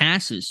many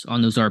passes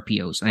on those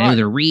RPOs. I know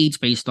they're reads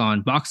based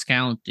on box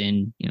count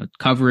and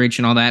coverage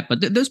and all that,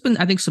 but there's been,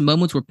 I think, some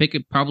moments where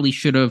Pickett probably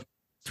should have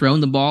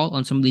thrown the ball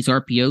on some of these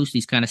RPOs,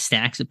 these kind of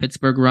stacks that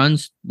Pittsburgh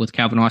runs, with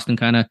Calvin Austin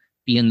kind of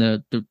being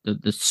the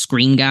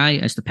screen guy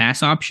as the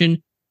pass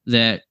option.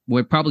 that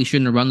we probably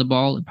shouldn't have run the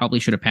ball. It probably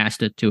should have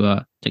passed it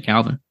to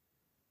Calvin.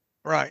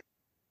 Right.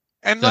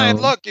 And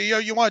look,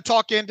 you want to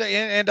talk into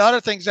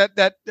other things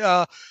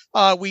that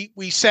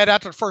we said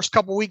after the first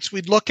couple of weeks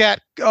we'd look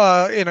at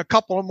in a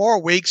couple of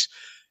more weeks.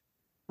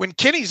 When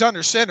Kenny's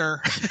under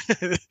center,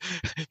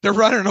 they're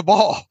running the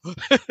ball.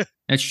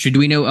 That's true. Do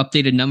we know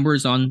updated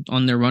numbers on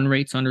their run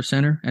rates under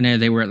center? I know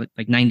they were at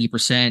like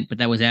 90%, but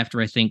that was after,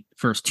 I think,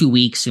 first 2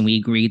 weeks, and we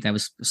agreed that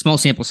was a small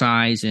sample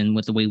size. And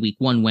with the way week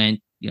 1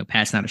 went,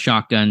 passing out a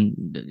shotgun,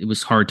 it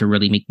was hard to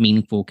really make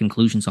meaningful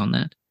conclusions on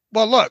that.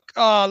 Well, look,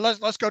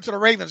 let's go to the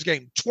Ravens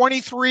game.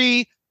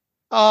 23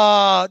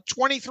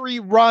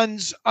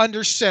 runs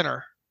under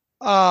center.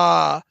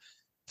 5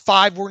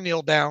 were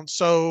kneel down.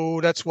 So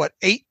that's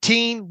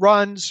 18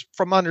 runs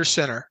from under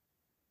center.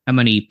 How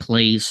many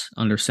plays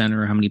under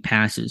center? How many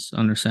passes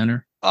under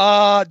center?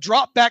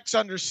 Dropbacks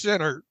under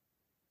center,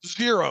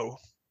 0.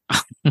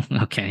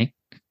 Okay.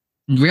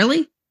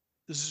 Really?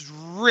 This is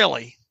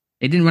really.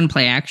 They didn't run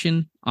play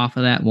action off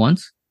of that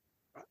once?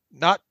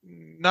 Not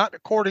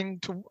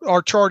according to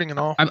our charting and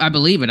all. I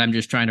believe it. I'm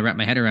just trying to wrap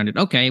my head around it.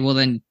 Okay, well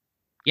then,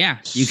 yeah,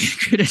 you can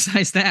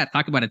criticize that.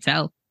 Talk about a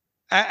tell.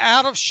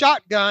 Out of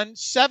shotgun,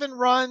 7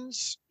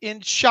 runs in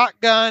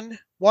shotgun.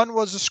 1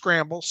 was a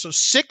scramble. So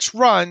 6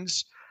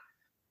 runs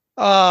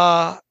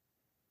out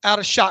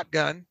of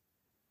shotgun.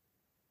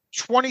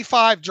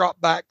 25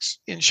 dropbacks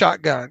in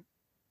shotgun.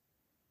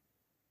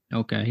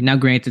 Okay. Now,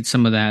 granted,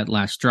 some of that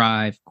last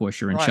drive, of course,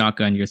 you're in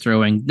shotgun, you're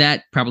throwing.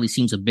 That probably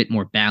seems a bit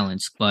more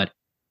balanced, but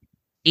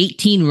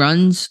 18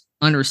 runs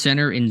under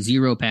center and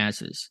 0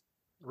 passes.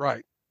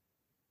 Right.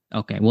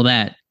 Okay. Well,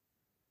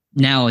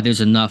 now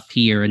there's enough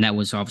here, and that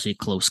was obviously a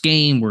close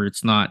game where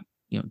it's not,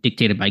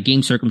 dictated by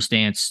game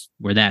circumstance,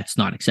 where that's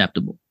not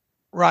acceptable.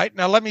 Right.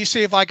 Now let me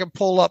see if I can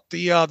pull up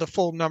the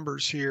full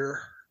numbers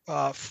here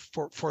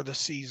for the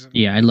season.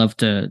 Yeah, I'd love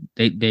to.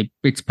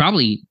 It's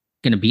probably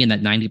going to be in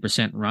that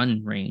 90%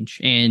 run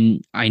range,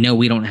 and I know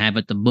we don't have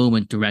at the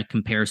moment direct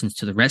comparisons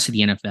to the rest of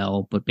the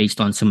NFL, but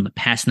based on some of the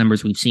past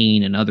numbers we've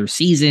seen in other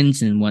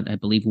seasons and what I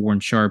believe Warren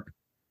Sharp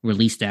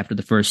released after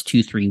the first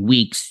 2-3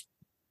 weeks,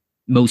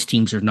 most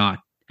teams are not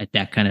at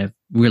that kind of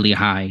really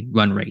high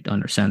run rate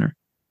under center.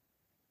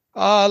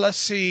 Let's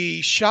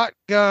see.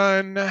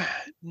 Shotgun,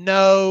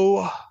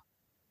 no.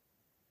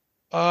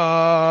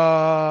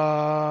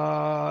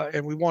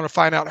 And we want to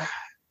find out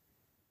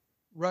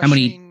rushing. How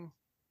many?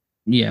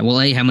 Yeah, well,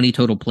 how many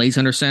total plays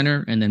under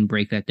center, and then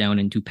break that down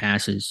into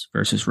passes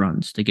versus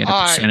runs to get a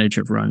percentage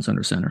of runs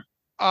under center.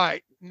 All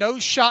right. No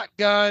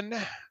shotgun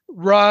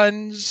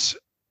runs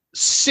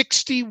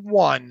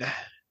 61.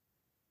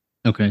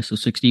 Okay, so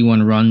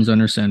 61 runs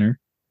under center.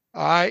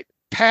 All right.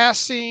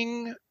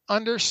 Passing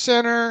under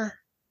center.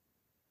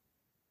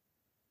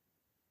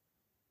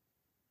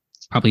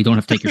 Probably don't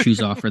have to take your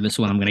shoes off for this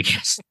one, I'm going to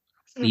guess.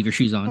 Leave your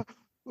shoes on.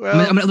 Well,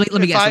 let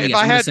me guess. I'm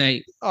going to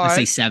say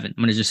 7.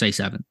 I'm going to just say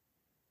 7.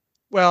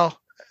 Well,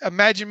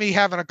 imagine me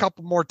having a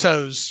couple more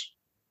toes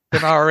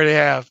than I already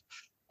have.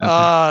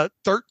 Okay.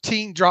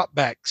 13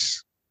 dropbacks.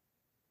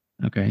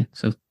 Okay,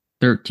 so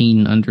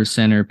 13 under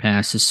center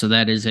passes. So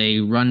that is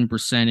a run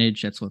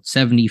percentage. That's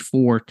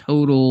 74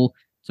 total.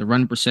 It's a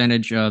run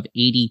percentage of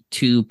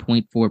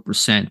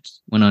 82.4%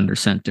 when under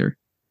center.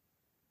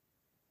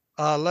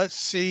 Let's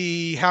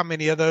see how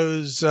many of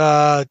those. 2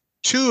 of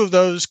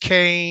those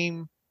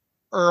came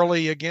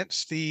early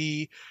against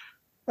the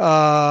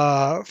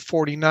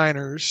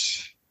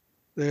 49ers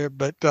there.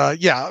 But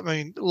yeah, I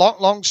mean,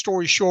 long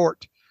story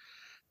short,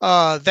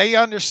 they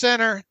under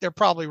center, they're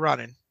probably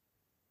running.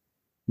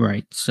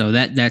 Right. So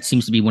that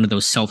seems to be one of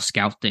those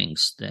self-scout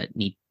things that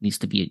needs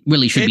to be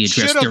be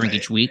addressed during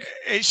each week.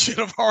 It should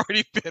have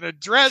already been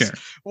addressed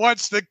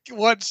once the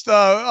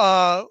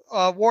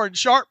Warren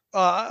Sharp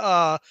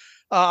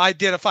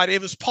identified.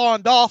 It was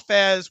pawned off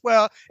as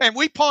well, and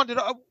we pawned it.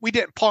 We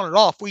didn't pawn it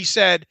off. We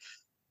said,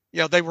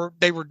 they were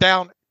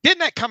down. Didn't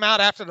that come out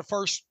after the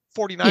first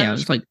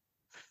 49ers? Yeah,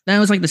 that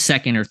was like the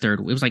second or third.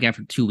 It was like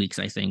after 2 weeks,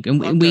 I think,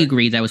 and we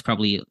agreed that was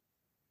probably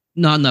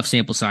not enough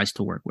sample size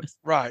to work with.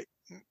 Right.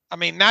 I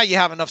mean, now you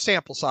have enough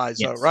sample size,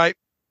 though, right?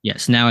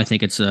 Yes. Now I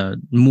think it's a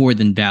more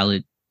than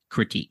valid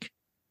critique.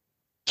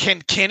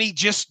 Can Kenny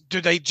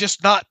do they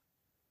just not?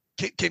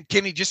 Can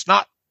Kenny just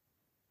not?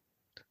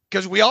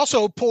 Because we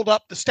also pulled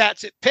up the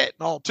stats at Pitt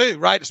and all too,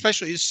 right?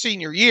 Especially his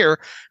senior year,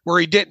 where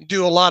he didn't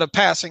do a lot of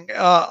passing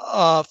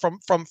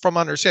from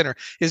under center.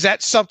 Is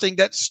that something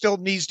that still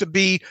needs to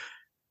be?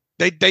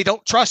 They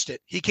don't trust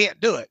it. He can't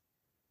do it.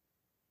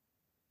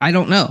 I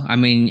don't know. I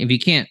mean, if you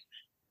can't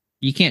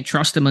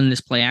trust him in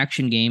this play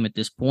action game at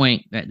this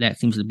point, that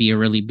seems to be a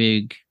really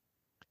big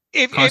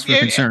cause for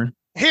concern.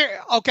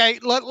 Here, okay,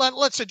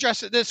 let's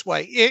address it this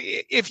way.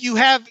 If you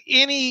have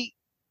any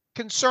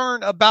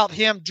concern about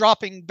him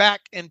dropping back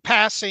and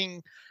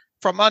passing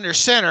from under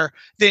center,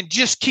 then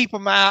just keep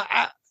him out.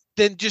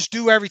 Then just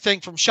do everything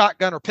from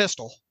shotgun or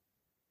pistol.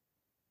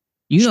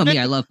 You know me,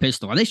 I love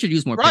pistol. They should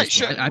use more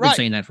pistol. I've been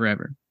saying that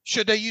forever.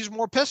 Should they use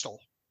more pistol?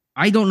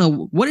 I don't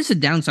know. What is the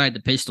downside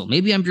to pistol?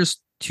 Maybe I'm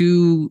just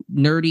too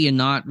nerdy and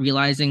not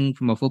realizing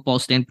from a football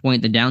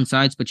standpoint the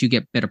downsides, but you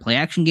get better play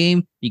action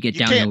game. You get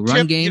downhill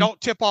run game. You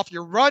don't tip off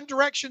your run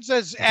directions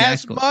as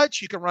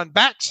much. You can run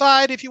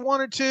backside if you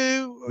wanted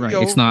to. Right.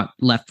 It's not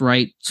left,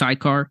 right,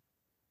 sidecar.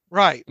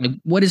 Right. Like,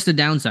 what is the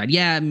downside?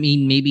 Yeah, I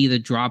mean, maybe the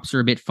drops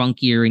are a bit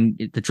funkier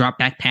and the drop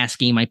back pass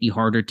game might be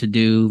harder to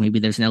do. Maybe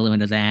there's an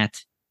element of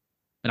that.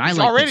 But He's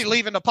already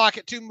leaving the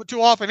pocket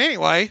too often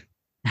anyway.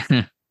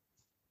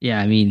 Yeah,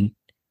 I mean,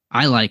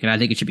 I like it. I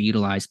think it should be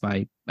utilized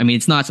by, I mean,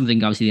 it's not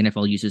something obviously the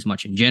NFL uses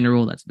much in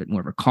general. That's a bit more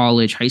of a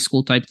college, high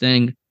school type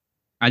thing.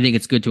 I think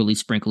it's good to at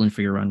least sprinkle in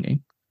for your run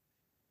game.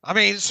 I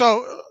mean,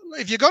 so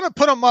if you're going to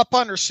put them up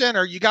under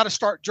center, you got to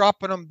start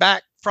dropping them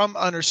back from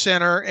under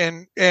center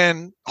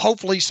and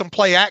hopefully some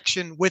play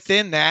action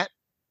within that,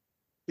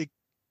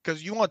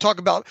 because you want to talk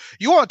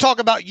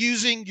about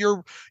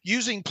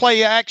using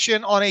play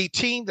action on a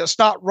team that's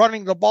not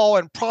running the ball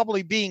and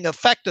probably being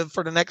effective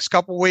for the next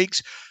couple of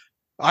weeks.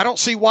 I don't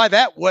see why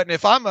that wouldn't.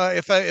 If I'm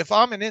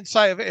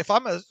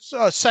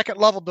a second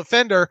level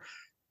defender,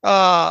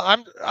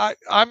 I'm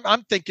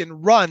thinking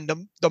run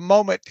the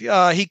moment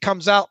he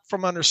comes out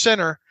from under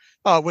center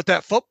with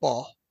that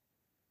football.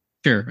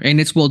 Sure. And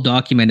it's well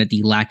documented,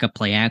 the lack of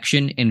play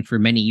action. And for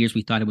many years,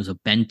 we thought it was a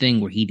Ben thing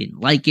where he didn't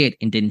like it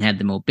and didn't have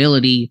the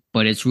mobility.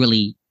 But it's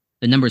really,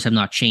 the numbers have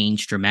not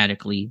changed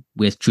dramatically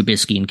with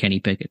Trubisky and Kenny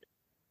Pickett.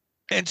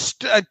 And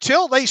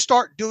until they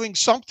start doing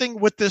something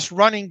with this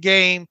running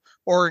game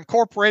or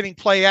incorporating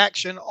play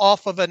action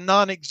off of a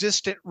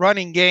non-existent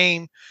running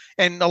game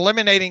and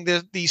eliminating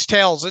these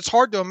tails, it's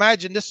hard to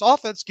imagine this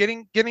offense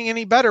getting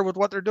any better with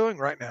what they're doing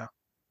right now.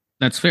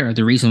 That's fair.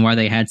 The reason why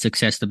they had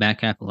success the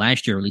back half of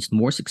last year, or at least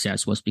more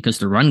success, was because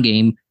the run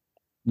game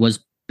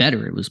was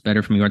better. It was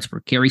better from a yards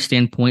per carry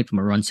standpoint, from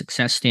a run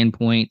success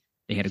standpoint.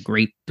 They had a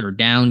great third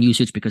down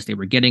usage because they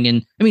were getting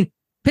in. I mean,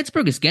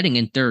 Pittsburgh is getting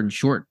in third and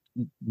short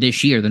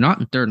this year. They're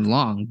not in third and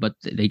long, but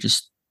they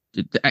just,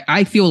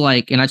 I feel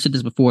like, and I've said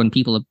this before and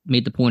people have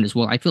made the point as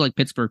well, I feel like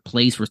Pittsburgh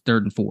plays for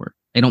 3rd and 4.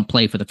 They don't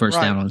play for the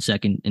first down on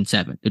 2nd and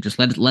 7. They're just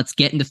let's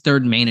get into 3rd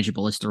and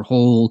manageable. It's their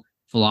whole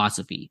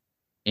philosophy.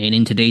 And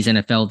in today's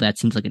NFL, that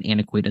seems like an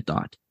antiquated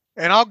thought.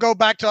 And I'll go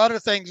back to other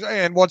things.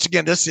 And once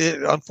again, this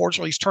is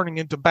unfortunately turning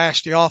into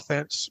bash the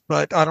offense,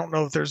 but I don't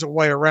know if there's a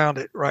way around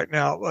it right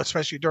now,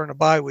 especially during the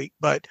bye week.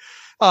 But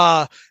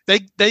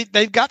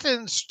they've got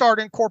to start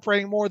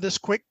incorporating more of this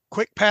quick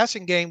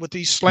passing game with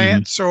these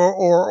slants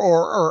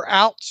or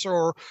outs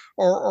or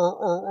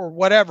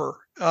whatever.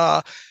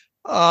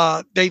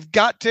 They've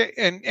got to,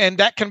 and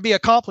that can be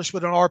accomplished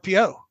with an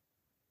RPO.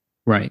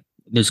 Right.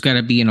 There's got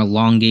to be an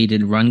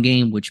elongated run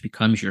game, which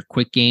becomes your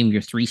quick game,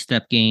 your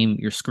 3-step game,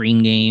 your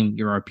screen game,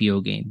 your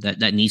RPO game.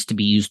 That needs to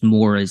be used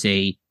more as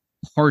a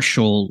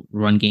partial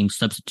run game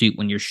substitute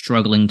when you're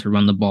struggling to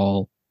run the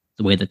ball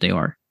the way that they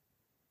are.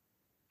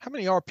 How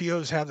many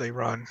RPOs have they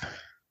run?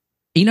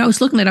 You know, I was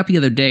looking that up the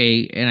other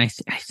day, and I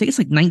think it's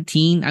like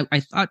 19. I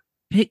thought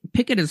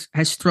Pickett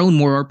has thrown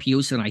more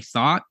RPOs than I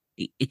thought.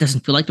 It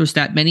doesn't feel like there's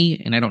that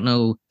many, and I don't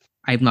know.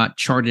 I've not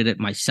charted it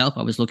myself.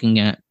 I was looking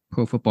at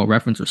Pro Football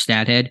Reference or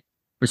StatHead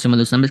for some of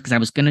those numbers because I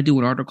was going to do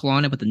an article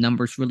on it, but the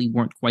numbers really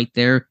weren't quite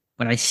there.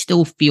 But I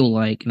still feel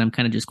like, and I'm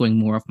kind of just going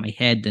more off my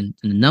head than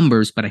the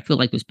numbers, but I feel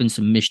like there's been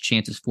some missed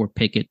chances for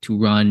Pickett to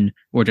run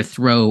or to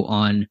throw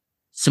on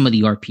some of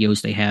the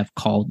RPOs they have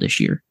called this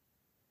year.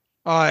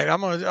 All right,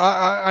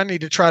 I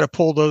need to try to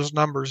pull those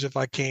numbers if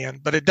I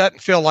can, but it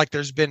doesn't feel like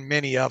there's been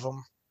many of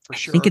them for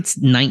sure. I think it's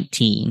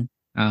 19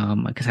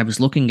 because I was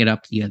looking it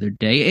up the other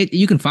day.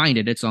 You can find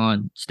it. It's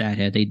on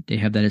StatHead. They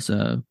have that as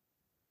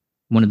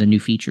one of the new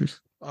features.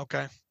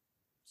 Okay.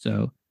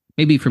 So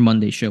maybe for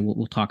Monday's show,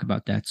 we'll talk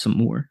about that some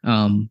more.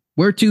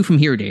 Where to from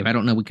here, Dave? I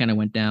don't know. We kind of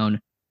went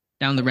down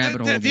the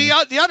rabbit hole.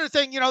 The other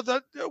thing,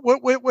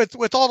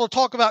 with all the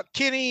talk about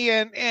Kenny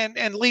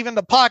and leaving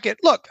the pocket.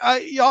 Look,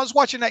 I was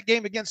watching that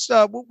game against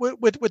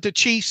with the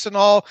Chiefs and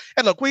all.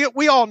 And look,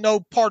 we all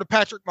know part of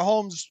Patrick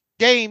Mahomes'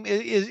 game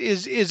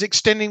is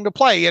extending the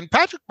play, and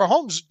Patrick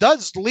Mahomes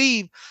does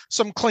leave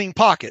some clean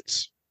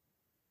pockets.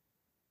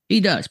 He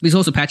does, but he's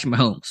also Patrick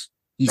Mahomes.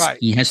 Right.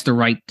 He has the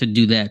right to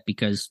do that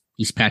because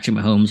he's Patrick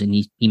Mahomes and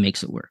he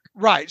makes it work.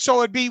 Right.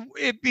 So it'd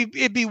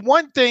be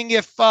one thing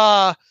if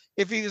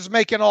he was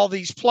making all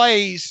these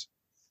plays.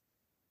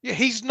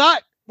 He's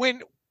not,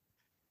 when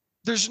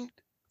there's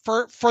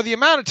for the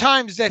amount of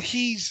times that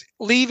he's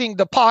leaving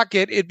the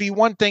pocket, it'd be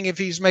one thing if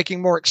he's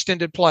making more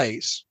extended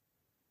plays.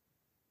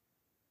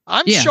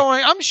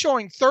 I'm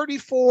showing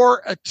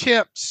 34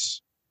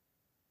 attempts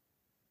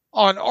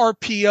on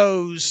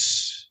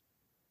RPOs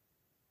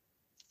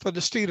for the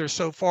Steelers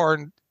so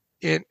far.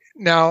 And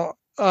now,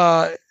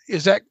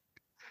 is that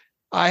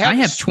I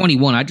have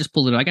 21. I just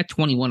pulled it. I got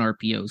 21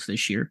 RPOs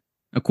this year,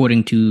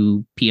 according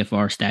to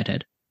PFR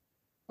StatHead.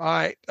 All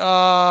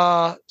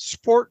right.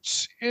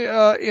 Sports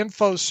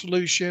Info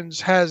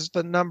Solutions has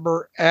the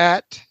number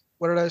at,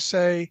 what did I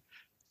say?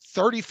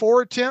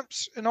 34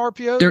 attempts in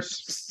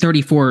RPOs.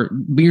 34.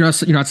 But you're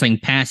not saying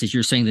passes.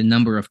 You're saying the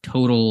number of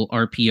total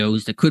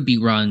RPOs that could be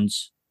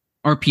runs.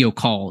 RPO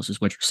calls is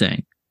what you're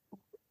saying.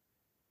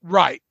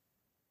 Right.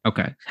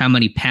 Okay. How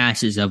many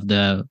passes of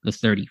the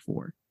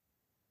 34?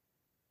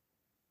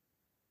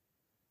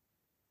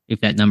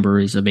 If that number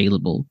is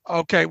available.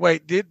 Okay,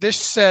 wait. This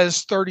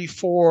says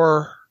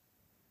 34.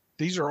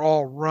 These are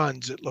all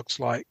runs, it looks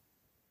like.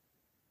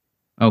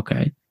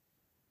 Okay.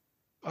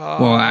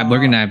 Well, we're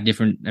going to have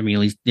different, I mean, at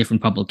least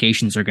different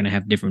publications are going to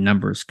have different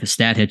numbers because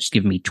StatHedge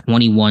given me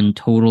 21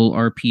 total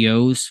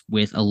RPOs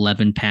with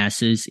 11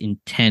 passes in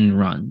 10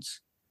 runs.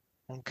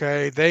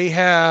 Okay. They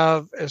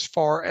have, as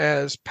far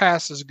as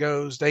passes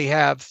goes, they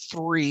have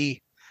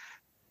three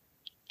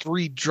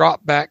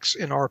dropbacks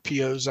in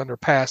RPOs under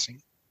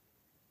passing.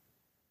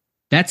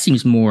 That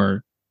seems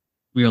more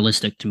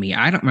realistic to me.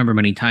 I don't remember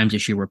many times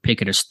this year where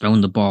Pickett has thrown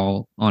the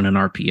ball on an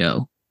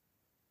RPO.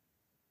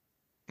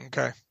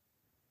 Okay.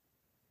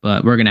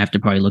 But we're going to have to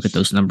probably look at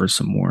those numbers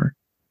some more.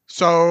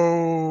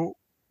 So,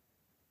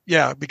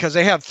 yeah, because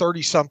they have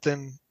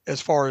 30-something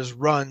as far as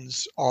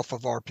runs off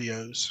of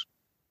RPOs.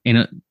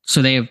 And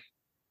so they have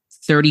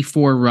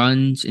 34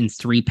 runs and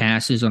 3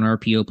 passes on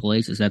RPO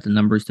plays. Is that the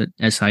numbers that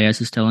SIS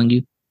is telling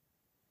you?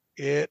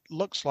 It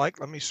looks like,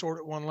 let me sort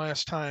it one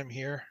last time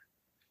here.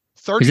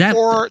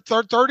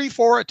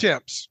 34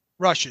 attempts,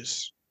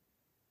 rushes.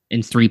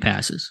 And 3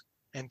 passes.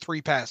 And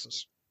 3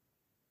 passes.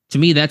 To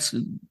me, that's,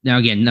 now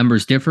again,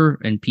 numbers differ,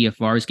 and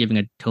PFR is giving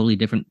a totally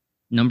different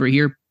number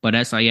here, but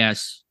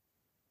SIS,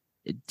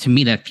 to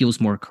me, that feels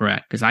more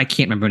correct, because I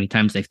can't remember any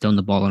times they've thrown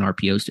the ball on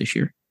RPOs this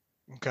year.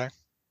 Okay.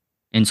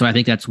 And so I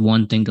think that's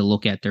one thing to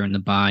look at during the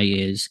bye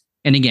is,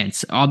 and again,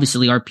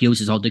 obviously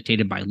RPOs is all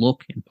dictated by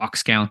look and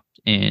box count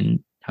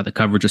and how the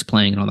coverage is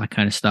playing and all that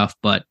kind of stuff,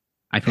 but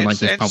I feel like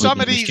there's probably some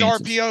of these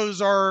chances.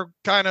 RPOs are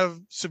kind of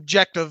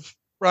subjective,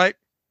 right?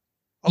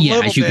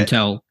 As you can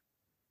tell,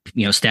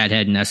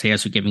 StatHead and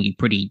SAS are giving you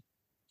pretty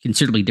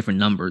considerably different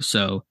numbers.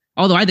 So,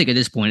 although I think at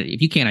this point,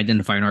 if you can't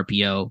identify an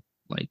RPO,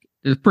 like,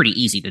 it's pretty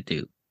easy to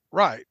do.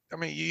 Right. I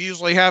mean, you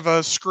usually have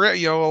a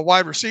screen, a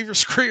wide receiver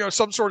screen or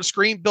some sort of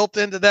screen built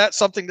into that,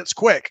 something that's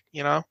quick,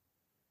 Yeah,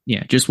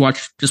 just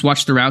watch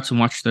the routes and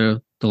watch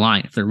the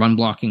line. If they're run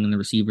blocking and the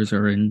receivers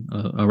are in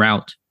a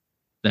route,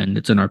 then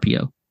it's an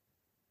RPO.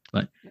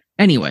 But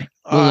anyway,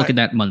 we'll look at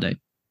that Monday.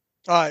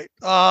 All right.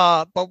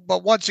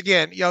 But once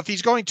again, if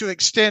he's going to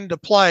extend a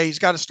play, he's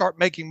got to start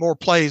making more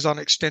plays on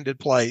extended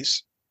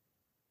plays.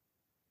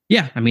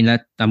 Yeah, I mean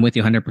that I'm with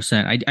you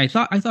 100%. I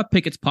thought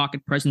Pickett's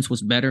pocket presence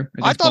was better.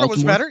 I thought Baltimore. It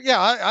was better. Yeah,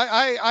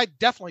 I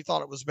definitely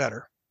thought it was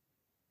better.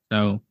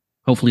 So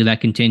hopefully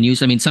that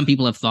continues. I mean, some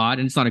people have thought,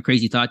 and it's not a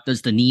crazy thought,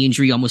 does the knee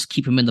injury almost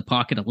keep him in the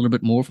pocket a little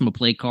bit more from a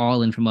play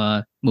call and from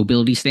a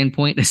mobility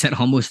standpoint? Is that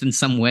almost in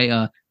some way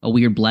a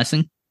weird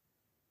blessing?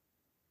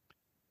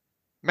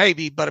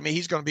 Maybe, but I mean,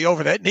 he's going to be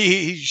over that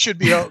knee. He should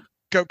be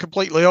go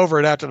completely over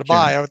it after the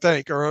bye, I would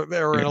think, or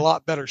in a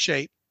lot better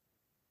shape.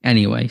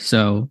 Anyway,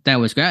 so that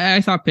was good.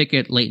 I thought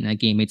Pickett late in that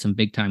game made some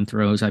big time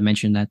throws. I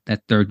mentioned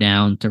that third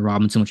down to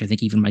Robinson, which I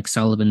think even Mike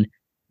Sullivan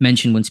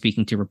mentioned when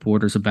speaking to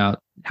reporters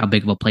about how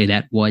big of a play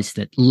that was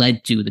that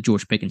led to the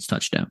George Pickens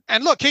touchdown.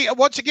 And look, he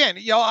once again,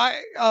 he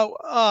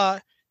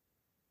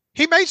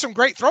made some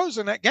great throws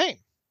in that game.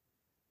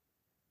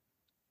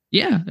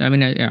 Yeah, I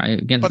mean,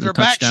 again, but their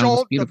back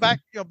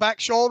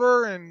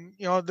shoulder, and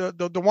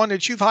the one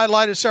that you've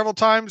highlighted several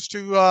times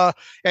to,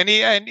 and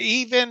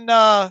even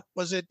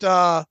was it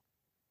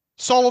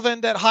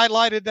Sullivan that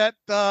highlighted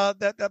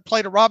that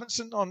play to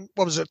Robinson on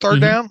what was it,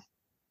 third down?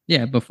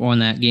 Yeah, before on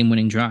that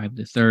game-winning drive,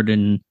 the 3rd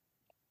and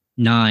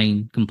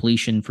 9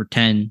 completion for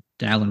 10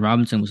 to Allen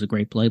Robinson was a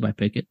great play by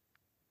Pickett.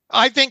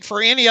 I think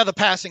for any other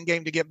passing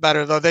game to get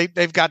better, though,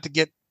 they've got to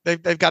get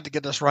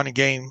this running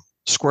game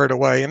squared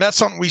away, and that's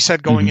something we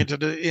said going into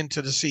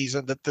the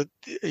season that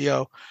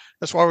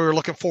that's why we were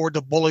looking forward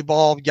to bully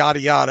ball, yada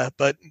yada,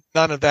 but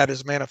none of that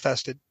is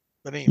manifested.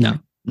 But anyway.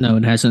 No,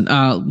 it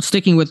hasn't.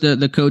 Sticking with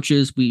the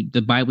coaches,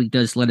 the bye week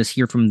does let us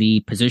hear from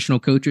the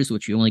positional coaches,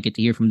 which you only get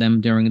to hear from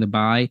them during the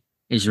bye.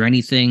 Is there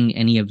anything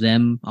any of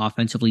them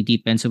offensively,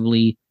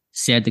 defensively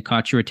said that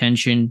caught your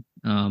attention?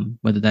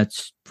 Whether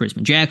that's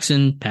Frisman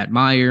Jackson, Pat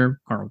Meyer,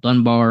 Carl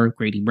Dunbar,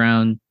 Grady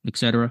Brown,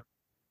 etc.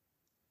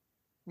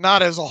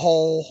 Not as a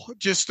whole,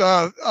 just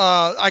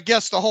I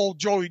guess the whole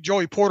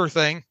Joey Porter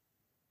thing.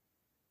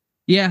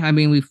 Yeah, I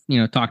mean we've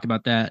talked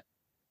about that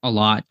a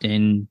lot,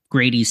 and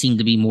Grady seemed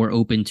to be more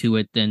open to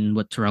it than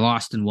what Terrell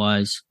Austin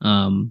was.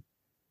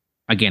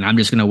 Again, I'm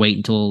just going to wait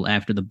until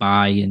after the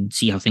bye and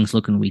see how things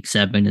look in week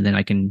 7, and then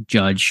I can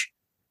judge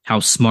how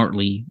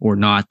smartly or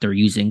not they're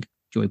using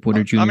Joey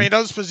Porter Jr. I mean,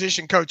 those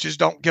position coaches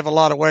don't give a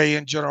lot away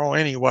in general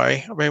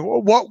anyway. I mean,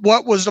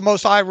 what was the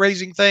most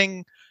eye-raising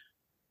thing?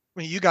 I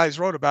mean, you guys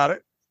wrote about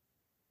it.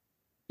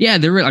 Yeah,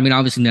 I mean,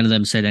 obviously none of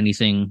them said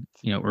anything,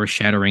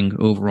 earth-shattering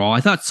overall. I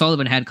thought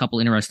Sullivan had a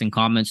couple interesting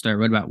comments that I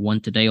read about one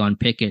today on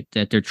Pickett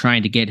that they're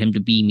trying to get him to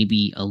be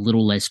maybe a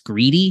little less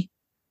greedy.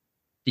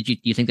 Do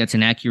you think that's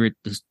an accurate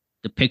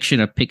depiction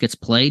of Pickett's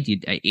play?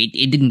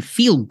 It didn't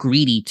feel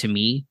greedy to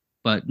me,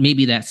 but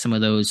maybe that's some of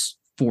those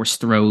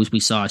forced throws we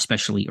saw,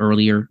 especially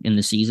earlier in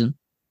the season.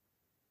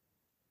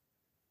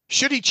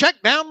 Should he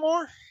check down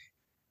more?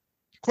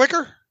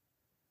 Quicker?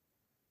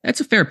 That's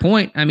a fair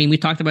point. I mean, we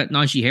talked about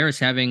Najee Harris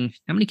having,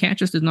 how many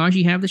catches did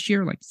Najee have this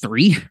year? Like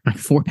 3, like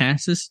 4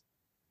 passes.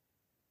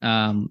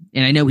 And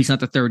I know he's not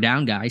the third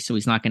down guy, so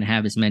he's not going to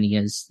have as many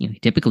as he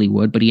typically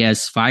would, but he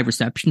has 5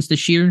 receptions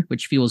this year,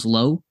 which feels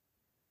low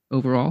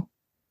overall.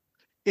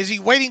 Is he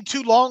waiting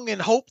too long in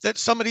hope that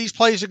some of these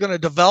plays are going to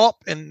develop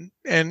and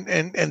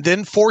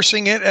then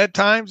forcing it at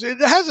times? It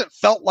hasn't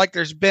felt like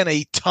there's been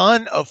a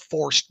ton of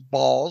forced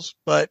balls,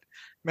 but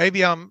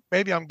maybe I'm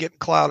getting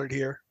clouded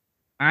here.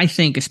 I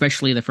think,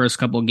 especially the first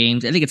couple of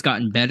games, I think it's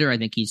gotten better. I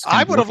think he's.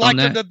 I would have liked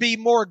him to be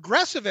more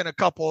aggressive in a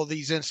couple of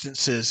these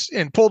instances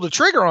and pull the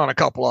trigger on a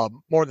couple of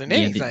them more than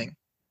anything.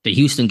 The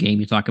Houston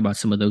game, you talk about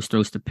some of those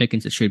throws to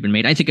Pickens that should have been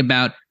made. I think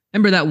about,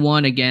 remember that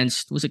one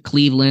against, was it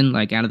Cleveland,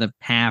 like out of the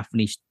half,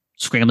 and he's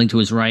scrambling to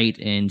his right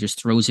and just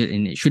throws it,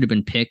 and it should have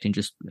been picked, and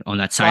just on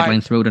that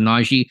sideline throw to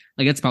Najee.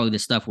 Like, that's probably the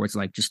stuff where it's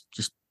like, just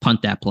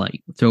punt that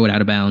play, throw it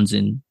out of bounds,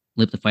 and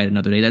live to fight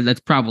another day. That's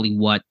probably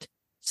what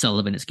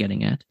Sullivan is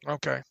getting at.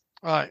 Okay.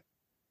 All right.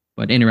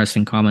 But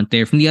interesting comment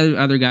there from the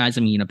other guys.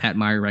 I mean, Pat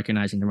Meyer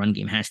recognizing the run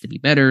game has to be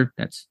better.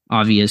 That's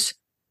obvious.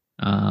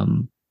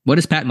 What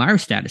is Pat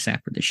Meyer's status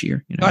after this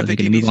year? I think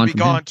he needs to be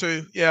gone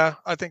too. Yeah,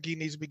 I think he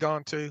needs to be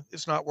gone too.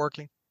 It's not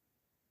working.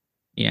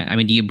 Yeah, I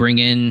mean, do you bring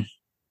in?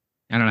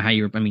 I don't know how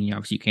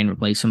obviously you can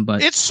replace him,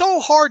 but it's so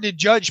hard to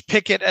judge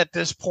Pickett at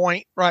this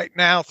point right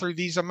now through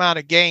these amount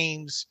of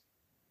games,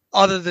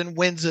 other than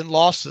wins and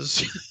losses,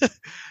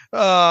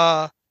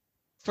 for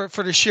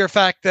the sheer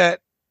fact that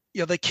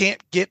they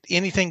can't get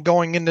anything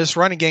going in this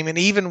running game. And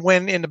even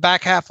when in the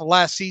back half of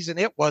last season,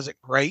 it wasn't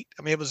great.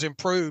 I mean, it was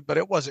improved, but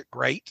it wasn't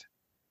great.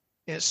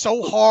 And it's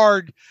so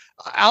hard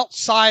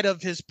outside of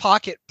his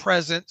pocket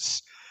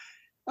presence.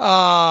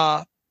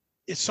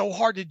 It's so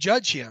hard to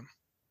judge him.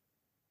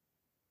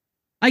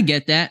 I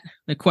get that.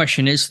 The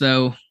question is,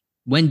 though,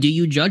 when do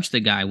you judge the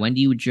guy? When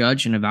do you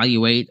judge and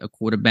evaluate a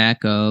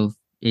quarterback of,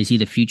 is he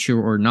the future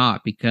or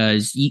not?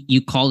 Because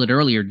you called it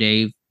earlier,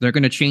 Dave. They're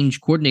going to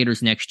change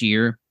coordinators next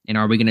year. And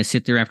are we going to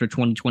sit there after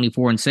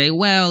 2024 and say,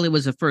 well, it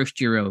was a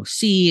first-year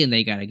OC and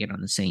they got to get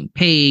on the same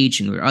page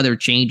and there are other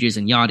changes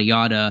and yada,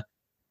 yada.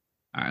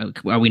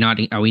 Are we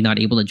not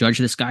able to judge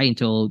this guy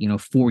until,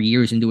 4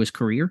 years into his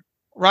career?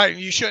 Right.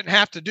 You shouldn't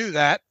have to do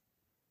that.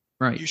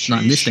 Right.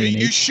 Not in this day and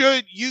age.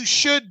 You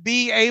should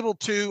be able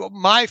to.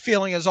 My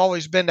feeling has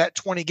always been that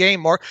 20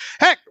 game mark.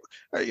 Heck,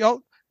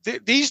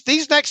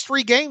 these next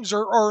 3 games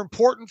are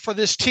important for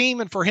this team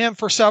and for him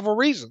for several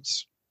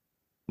reasons.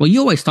 Well, you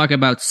always talk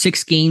about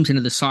 6 games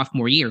into the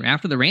sophomore year.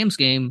 After the Rams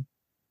game,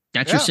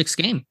 that's your 6th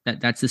game.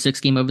 That's the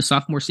 6th game of his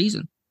sophomore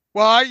season.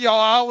 Well, I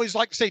always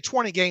like to say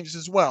 20 games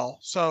as well.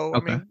 So,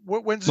 okay. I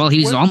mean,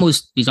 he's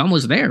almost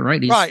there,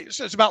 right? Right.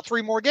 So it's about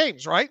 3 more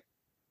games, right?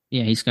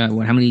 Yeah, he's got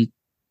how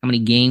many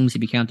games?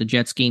 If you count the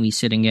Jets game, he's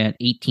sitting at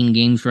 18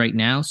 games right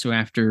now. So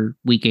after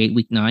week 8,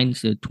 week 9,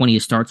 so 20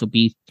 starts will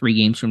be 3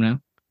 games from now.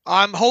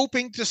 I'm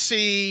hoping to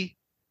see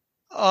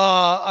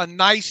a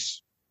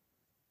nice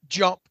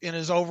jump in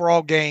his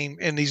overall game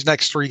in these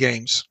next 3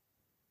 games.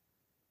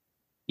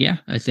 Yeah,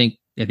 I think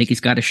he's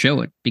got to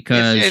show it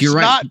because you're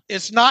right.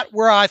 It's not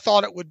where I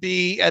thought it would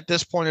be at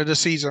this point of the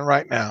season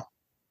right now.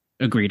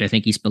 Agreed. I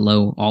think he's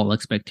below all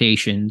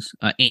expectations.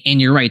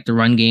 And you're right. The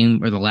run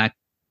game or the lack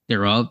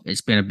thereof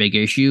has been a big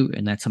issue,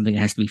 and that's something that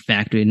has to be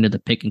factored into the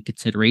pick and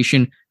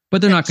consideration.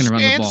 But they're not going to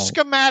run the ball. And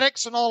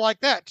schematics and all like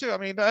that too. I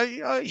mean,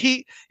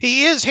 he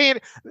is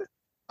hand.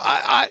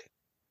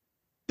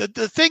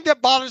 The thing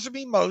that bothers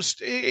me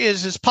most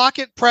is his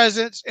pocket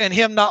presence and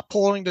him not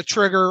pulling the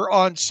trigger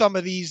on some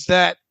of these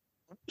that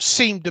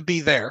seem to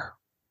be there.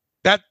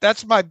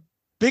 That's my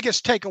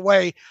biggest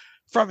takeaway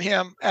from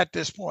him at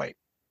this point.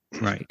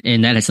 Right.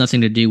 And that has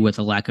nothing to do with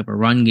a lack of a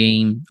run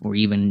game or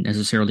even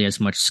necessarily as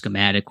much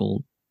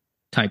schematical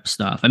type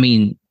stuff. I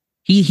mean,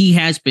 he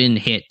has been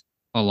hit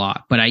a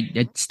lot, but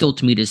it still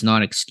to me does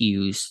not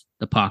excuse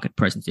the pocket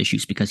presence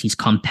issues because he's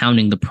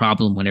compounding the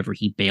problem whenever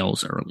he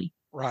bails early.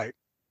 Right.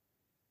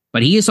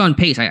 But he is on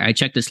pace. I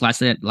checked this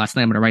last night. I'm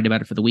going to write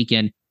about it for the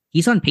weekend.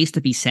 He's on pace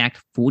to be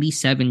sacked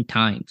 47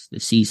 times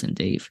this season,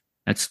 Dave.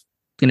 That's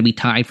going to be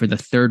tied for the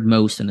 3rd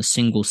most in a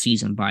single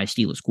season by a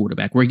Steelers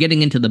quarterback. We're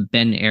getting into the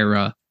Ben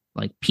era,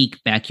 like peak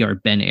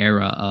backyard Ben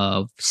era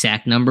of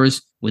sack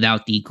numbers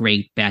without the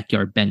great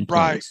backyard Ben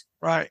plays.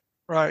 Right.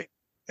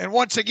 And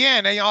once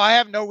again, I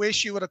have no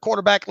issue with a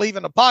quarterback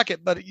leaving the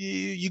pocket, but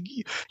you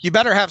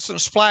better have some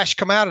splash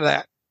come out of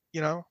that,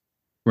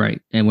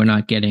 Right. And we're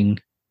not getting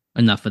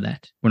enough of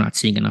that. We're not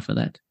seeing enough of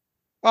that.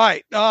 All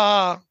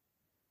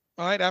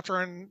right.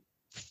 After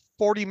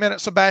 40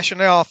 minutes of bashing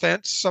the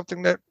offense,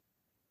 something that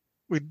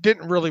we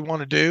didn't really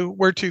want to do,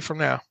 where to from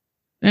now?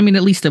 I mean,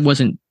 at least it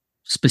wasn't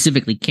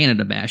specifically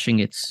Canada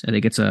bashing. I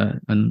think it's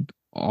an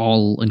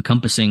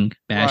all-encompassing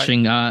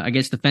bashing. Right. I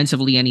guess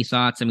defensively, any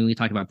thoughts? I mean, we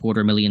talked about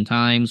Porter a million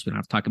times. We don't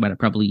have to talk about it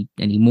probably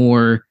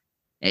anymore.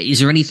 Is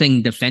there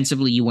anything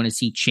defensively you want to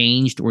see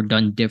changed or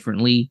done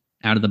differently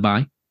out of the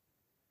bye?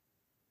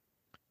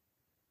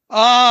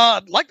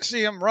 I'd like to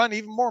see him run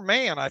even more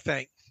man, I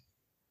think.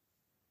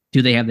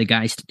 Do they have the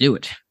guys to do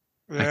it?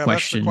 Yeah,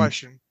 that's the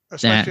question.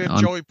 especially if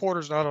Joey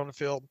Porter's not on the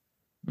field.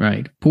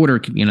 Right.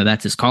 Porter,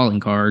 that's his calling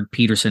card.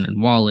 Peterson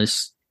and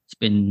Wallace, it's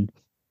been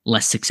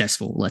less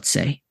successful, let's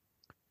say.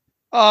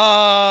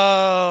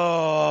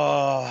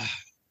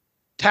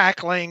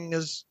 Tackling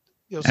is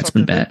that's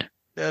been bad.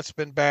 That's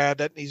been bad.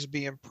 That needs to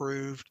be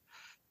improved.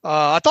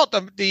 I thought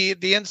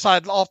the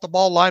inside off the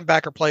ball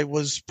linebacker play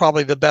was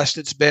probably the best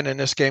it's been in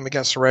this game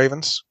against the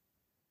Ravens.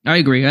 I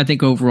agree. I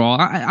think overall,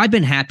 I've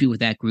been happy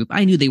with that group.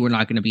 I knew they were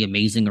not going to be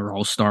amazing or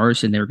all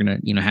stars, and they're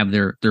going to have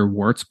their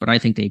warts. But I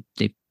think they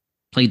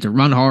played to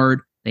run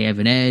hard. They have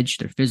an edge.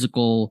 They're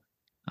physical.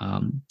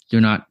 They're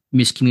not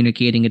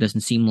miscommunicating. It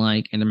doesn't seem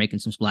like, and they're making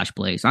some splash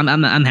plays.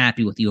 I'm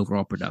happy with the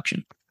overall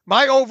production.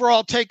 My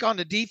overall take on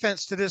the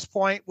defense to this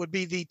point would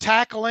be the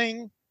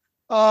tackling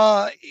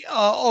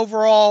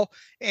overall,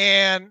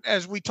 and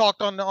as we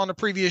talked on the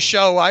previous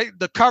show,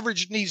 the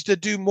coverage needs to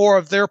do more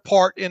of their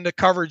part in the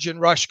coverage and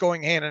rush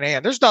going hand in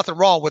hand. There's nothing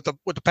wrong with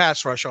the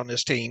pass rush on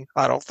this team,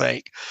 I don't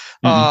think.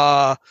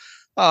 The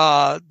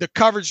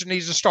coverage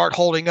needs to start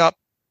holding up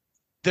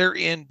their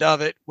end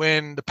of it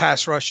when the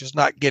pass rush is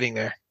not getting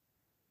there,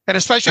 and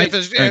especially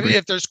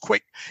if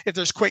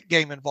there's quick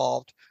game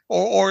involved,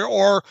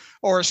 or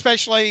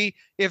especially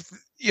if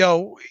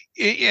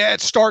it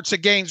starts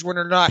at games when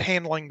they're not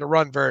handling the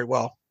run very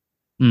well.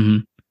 Mm-hmm.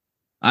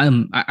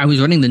 I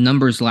was running the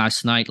numbers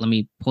last night. Let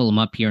me pull them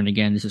up here. And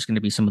again, this is going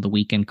to be some of the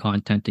weekend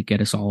content to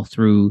get us all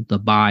through the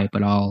bye,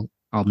 but I'll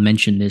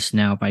mention this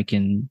now if I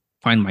can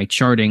find my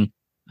charting.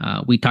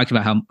 We talked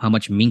about how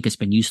much Mink has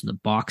been used in the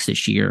box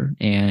this year,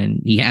 and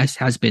he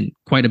has been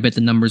quite a bit.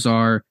 The numbers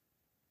are,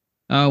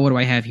 what do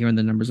I have here on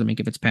the numbers? Let me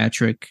give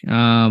Fitzpatrick.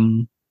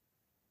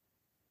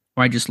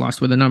 I just lost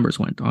where the numbers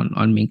went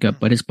on Minka,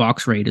 but his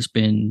box rate has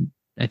been,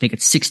 I think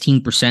it's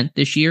 16%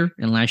 this year,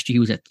 and last year he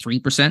was at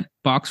 3%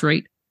 box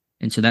rate,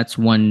 and so that's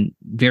one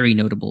very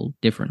notable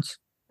difference.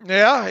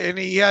 Yeah, and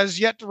he has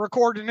yet to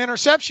record an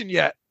interception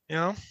yet,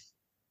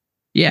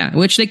 Yeah,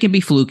 which they can be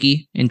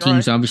fluky, and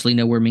teams obviously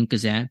know where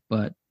Minka's at,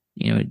 but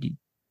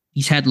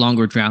he's had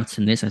longer droughts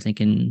than this. I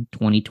think in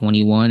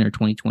 2021 or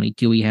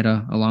 2022 he had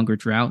a longer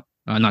drought.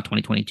 Not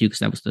 2022 because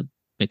that was the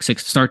Big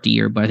Six to start the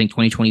year, but I think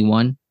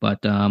 2021.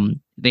 But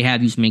they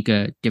have used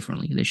Minka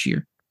differently this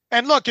year.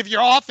 And look, if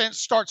your offense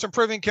starts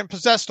improving, can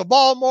possess the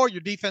ball more, your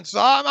defense.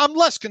 I'm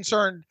less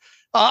concerned.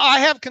 I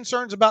have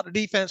concerns about the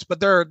defense, but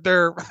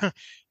they're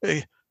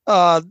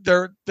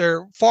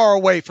far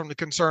away from the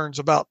concerns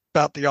about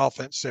the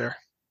offense there.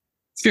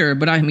 Sure,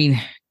 but I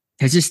mean,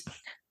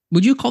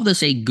 would you call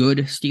this a good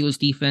Steelers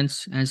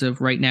defense as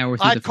of right now?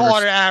 I'd call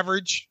it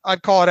average.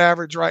 I'd call it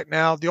average right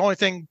now. The only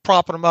thing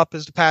propping them up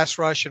is the pass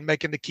rush and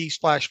making the key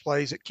splash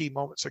plays at key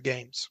moments of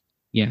games.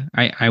 Yeah,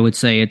 I would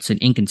say it's an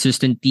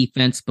inconsistent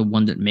defense, but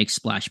one that makes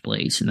splash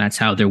plays, and that's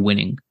how they're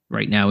winning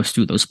right now is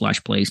through those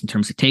splash plays in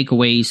terms of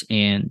takeaways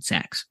and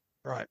sacks.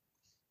 Right.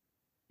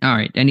 All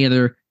right. Any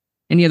other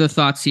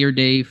thoughts here,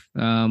 Dave?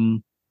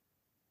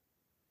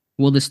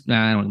 Will this?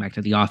 I don't go back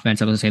to the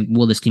offense. I was going to say,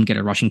 will this team get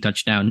a rushing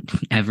touchdown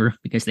ever?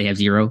 Because they have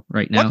 0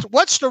 right now.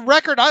 What's the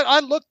record?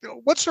 I looked.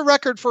 What's the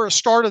record for a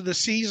start of the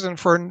season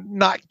for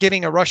not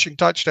getting a rushing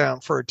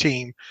touchdown for a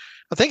team?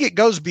 I think it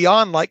goes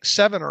beyond like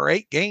 7 or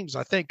 8 games.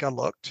 I think I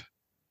looked.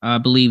 I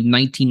believe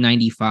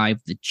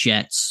 1995, the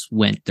Jets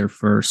went their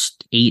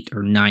first 8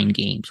 or 9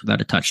 games without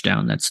a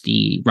touchdown. That's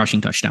the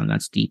rushing touchdown.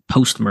 That's the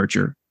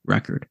post-merger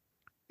record.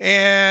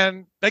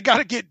 And they got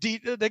to get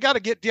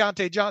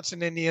Deontay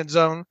Johnson in the end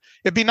zone.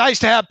 It'd be nice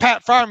to have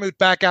Pat Freiermuth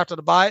back after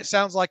the bye. It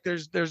sounds like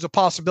there's a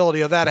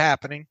possibility of that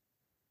happening.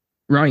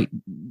 Right.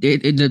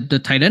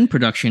 The tight end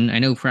production. I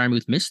know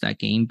Freiermuth missed that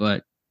game,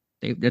 but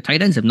the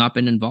tight ends have not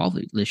been involved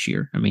this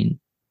year. I mean,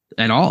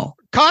 at all.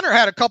 Connor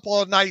had a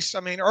couple of nice,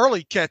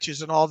 early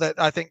catches and all that.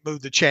 I think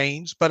moved the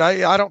chains, but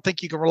I don't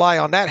think you can rely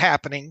on that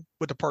happening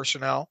with the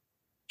personnel.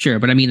 Sure,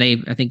 but I mean,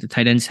 I think the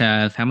tight ends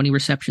have how many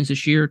receptions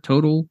this year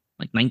total?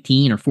 Like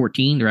 19 or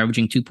 14. They're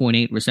averaging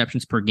 2.8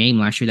 receptions per game.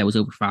 Last year, that was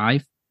over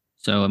 5.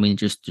 So, I mean,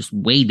 just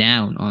way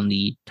down on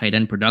the tight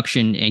end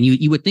production. And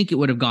you would think it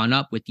would have gone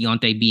up with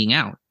Deontay being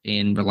out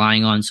and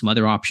relying on some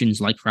other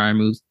options like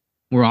Freiermuth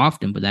more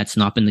often, but that's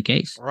not been the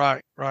case.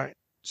 Right.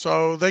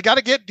 So they got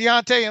to get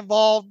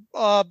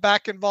Deontay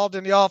back involved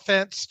in the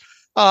offense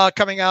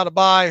coming out of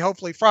bye.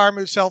 Hopefully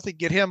Freiermuth's healthy,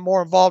 get him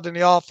more involved in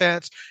the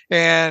offense.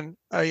 And,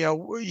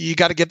 you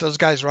got to get those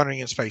guys running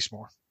in space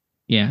more.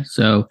 Yeah,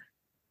 so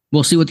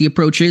we'll see what the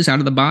approach is out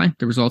of the bye.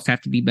 The results have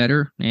to be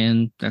better,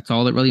 and that's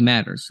all that really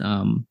matters.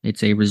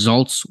 It's a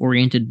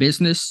results-oriented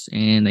business,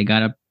 and they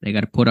gotta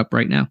put up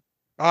right now.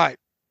 All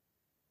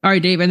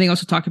right, Dave. Anything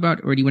else to talk about,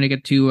 or do you want to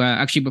get to?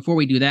 Actually, before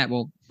we do that,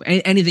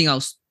 anything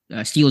else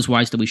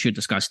Steelers-wise that we should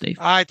discuss, Dave?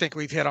 I think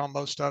we've hit on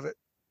most of it.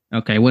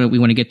 Okay, we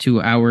want to get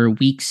to our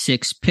Week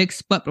 6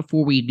 picks, but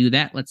before we do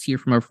that, let's hear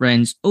from our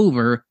friends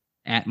over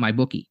at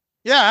MyBookie.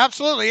 Yeah,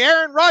 absolutely.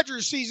 Aaron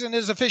Rodgers' season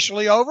is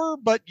officially over,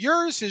 but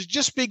yours has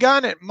just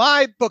begun at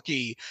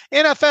MyBookie.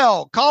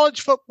 NFL,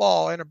 college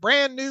football, and a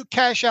brand new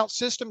cash-out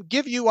system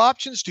give you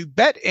options to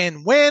bet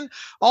and win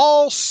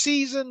all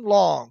season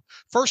long.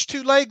 First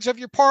 2 legs of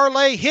your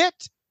parlay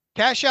hit,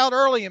 Cash out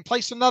early and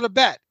place another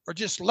bet, or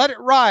just let it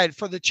ride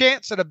for the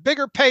chance at a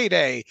bigger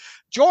payday.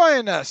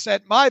 Join us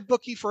at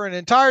MyBookie for an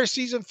entire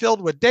season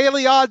filled with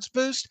daily odds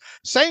boost,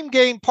 same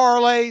game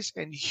parlays,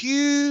 and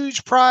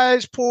huge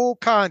prize pool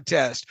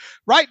contest.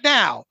 Right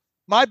now,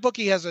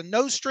 MyBookie has a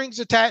no strings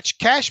attached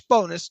cash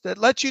bonus that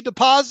lets you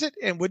deposit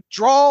and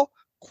withdraw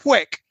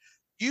quick.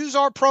 Use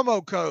our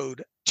promo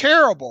code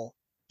TERRIBLE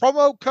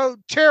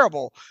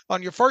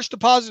on your first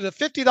deposit of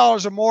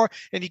 $50 or more,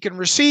 and you can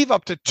receive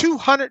up to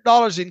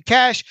 $200 in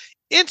cash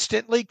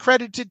instantly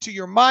credited to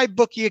your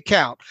MyBookie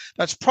account.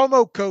 That's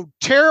promo code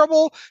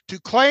TERRIBLE to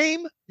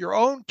claim your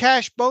own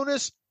cash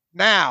bonus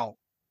now.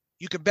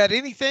 You can bet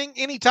anything,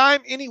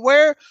 anytime,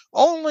 anywhere,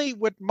 only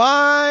with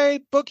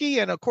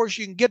MyBookie. And of course,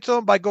 you can get to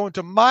them by going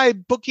to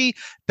mybookie.ag,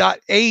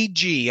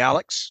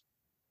 Alex.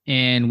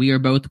 And we are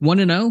both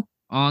 1-0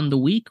 on the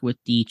week, with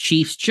the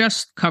Chiefs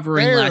just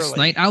covering last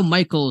night. Al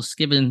Michaels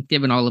giving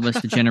all of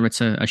us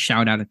degenerates a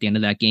shout out at the end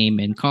of that game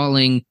and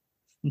calling.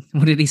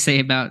 What did he say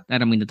about? I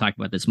don't mean to talk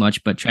about this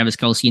much, but Travis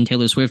Kelce and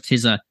Taylor Swift,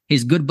 his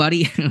good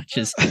buddy, which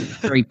is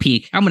very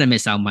peak. I'm gonna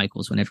miss Al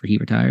Michaels whenever he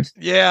retires.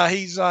 Yeah,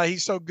 he's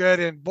so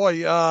good, and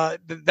boy,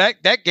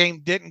 that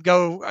game didn't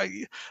go.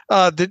 You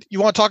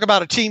want to talk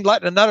about a team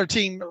letting another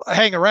team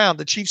hang around?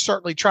 The Chiefs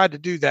certainly tried to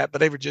do that, but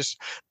they were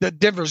the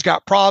Denver's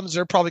got problems.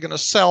 They're probably going to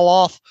sell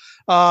off.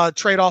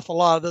 Trade off a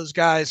lot of those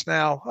guys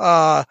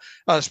now,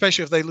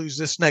 especially if they lose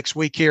this next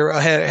week here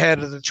ahead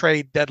of the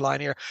trade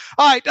deadline here.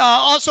 All right.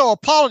 Also,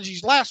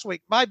 apologies. Last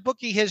week,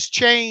 MyBookie has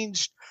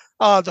changed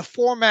the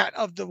format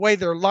of the way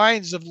their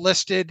lines have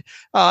listed.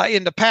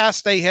 In the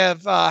past, they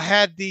have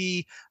had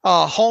the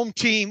home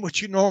team,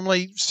 which you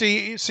normally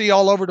see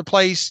all over the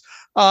place.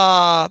 They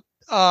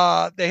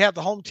have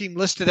the home team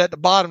listed at the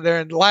bottom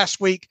there. And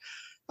last week,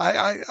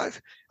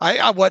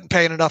 I wasn't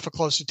paying enough of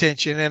close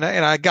attention, and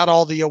I got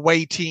all the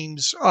away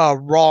teams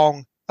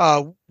wrong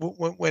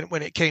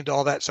when it came to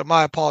all that. So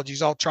my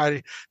apologies. I'll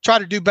try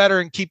to do better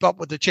and keep up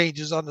with the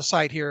changes on the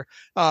site here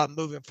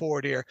moving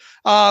forward here.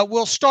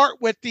 We'll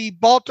start with the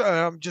Baltimore.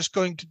 I'm just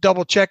going to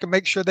double check and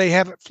make sure they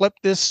haven't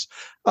flipped this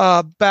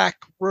back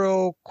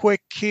real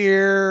quick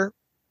here.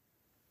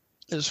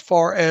 As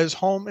far as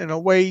home and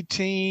away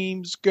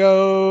teams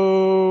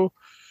go.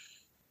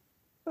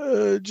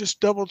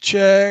 Just double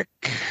check.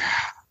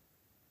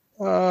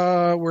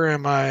 Where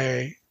am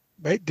I?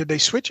 Wait, did they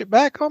switch it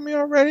back on me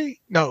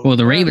already? No. Well,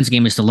 the Ravens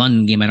game is the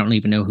London game. I don't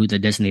even know who the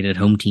designated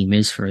home team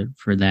is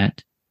for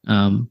that.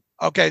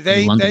 Okay,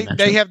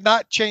 they have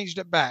not changed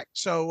it back.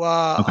 So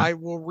okay. I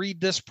will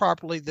read this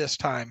properly this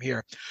time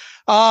here.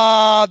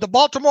 The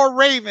Baltimore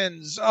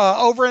Ravens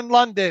over in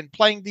London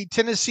playing the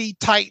Tennessee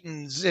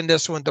Titans in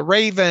this one. The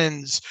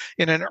Ravens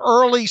in an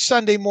early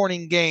Sunday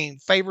morning game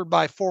favored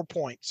by 4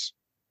 points.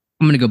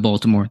 I'm going to go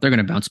Baltimore. They're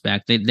going to bounce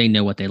back. They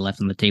know what they left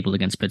on the table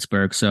against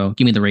Pittsburgh. So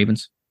give me the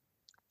Ravens.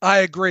 I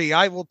agree.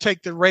 I will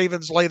take the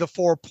Ravens, lay the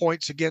 4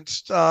 points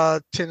against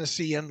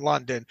Tennessee and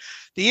London.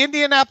 The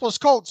Indianapolis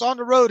Colts on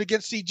the road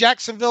against the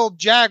Jacksonville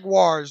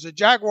Jaguars. The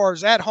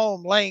Jaguars at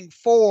home laying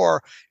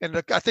 4.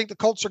 And I think the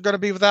Colts are going to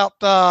be without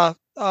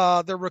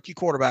their rookie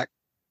quarterback.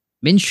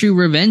 Minshew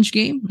revenge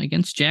game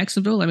against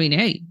Jacksonville. I mean,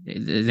 hey,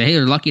 they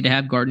are lucky to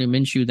have Gardner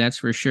Minshew. That's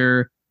for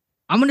sure.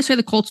 I'm going to say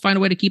the Colts find a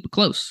way to keep it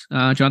close.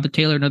 Jonathan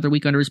Taylor, another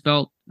week under his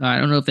belt. I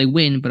don't know if they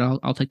win, but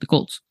I'll take the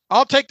Colts.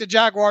 I'll take the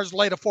Jaguars,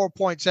 lay the 4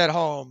 points at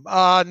home.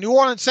 New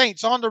Orleans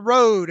Saints on the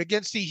road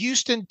against the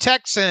Houston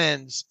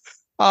Texans.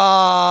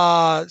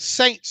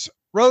 Saints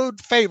road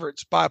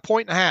favorites by 1.5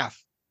 points.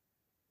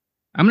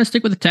 I'm going to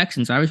stick with the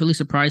Texans. I was really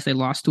surprised they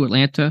lost to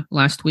Atlanta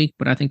last week,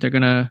 but I think they're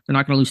not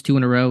going to lose 2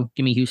 in a row.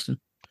 Give me Houston.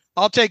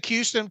 I'll take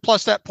Houston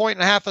plus that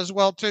 1.5 as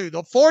well too.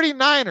 The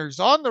 49ers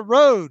on the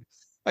road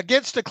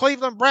against the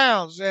Cleveland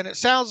Browns, and it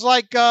sounds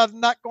like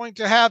not going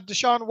to have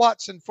Deshaun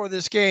Watson for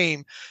this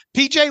game.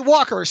 P.J.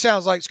 Walker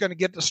sounds like it's going to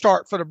get the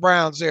start for the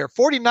Browns there.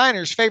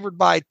 49ers favored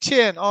by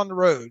 10 on the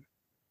road.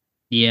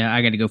 Yeah,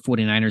 I got to go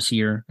 49ers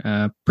here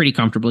pretty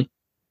comfortably.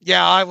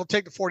 Yeah, I will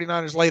take the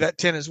 49ers late at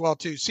 10 as well,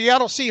 too.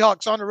 Seattle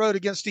Seahawks on the road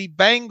against the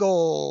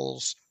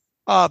Bengals.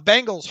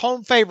 Bengals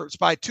home favorites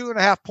by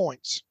 2.5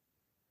 points.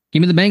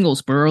 Give me the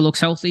Bengals. Burrow looks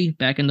healthy,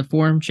 back into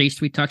form, chased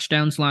 3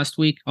 touchdowns last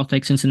week. I'll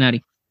take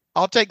Cincinnati.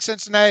 I'll take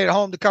Cincinnati at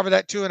home to cover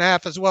that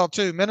 2.5 as well,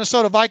 too.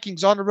 Minnesota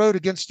Vikings on the road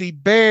against the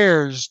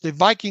Bears. The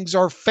Vikings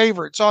are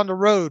favorites on the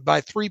road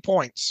by 3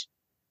 points.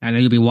 I know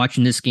you'll be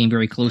watching this game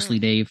very closely,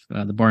 Dave,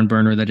 the barn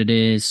burner that it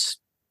is.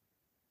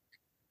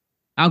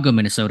 I'll go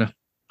Minnesota.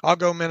 I'll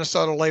go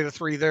Minnesota lay the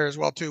 3 there as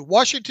well, too.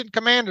 Washington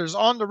Commanders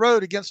on the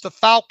road against the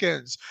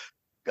Falcons.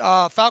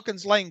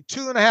 Falcons laying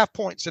 2.5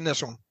 points in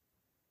this one.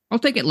 I'll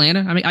take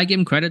Atlanta. I mean, I give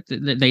them credit.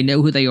 They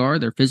know who they are.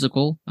 They're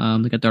physical.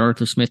 They got that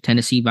Arthur Smith,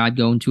 Tennessee vibe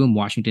going to them.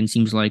 Washington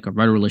seems like a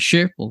rudderless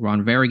ship. Will Ron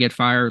Rivera get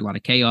fired? A lot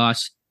of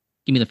chaos.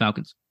 Give me the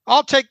Falcons.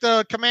 I'll take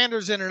the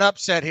Commanders in an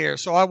upset here,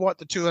 so I want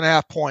the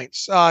 2.5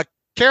 points.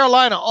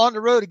 Carolina on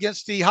the road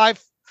against the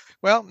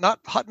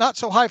not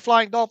so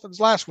high-flying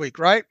Dolphins last week,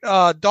 right?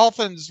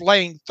 Dolphins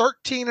laying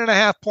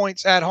 13.5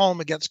 points at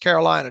home against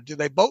Carolina. Do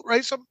they boat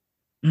race them?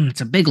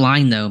 It's a big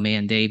line, though,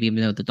 man, Dave.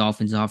 Even though the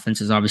Dolphins'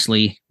 offense is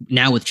obviously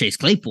now with Chase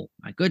Claypool,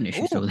 my goodness,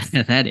 you throw Ooh.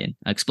 that in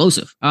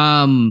explosive.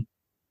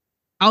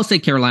 I'll say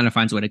Carolina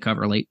finds a way to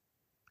cover late.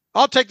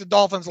 I'll take the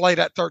Dolphins late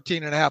at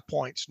 13.5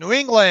 points. New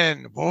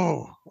England,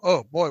 whoa,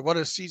 oh boy, what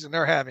a season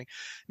they're having.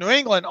 New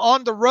England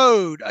on the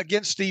road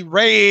against the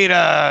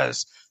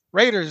Raiders.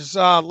 Raiders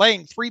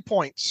laying 3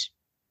 points.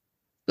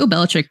 Bill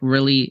Belichick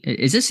really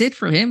is this it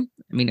for him?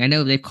 I mean, I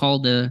know they've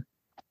called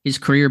his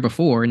career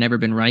before, never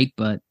been right,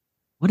 but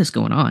what is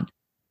going on?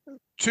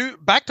 2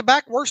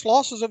 back-to-back worst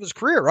losses of his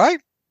career, right?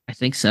 I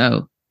think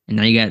so. And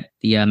now you got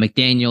the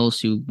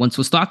McDaniels, who once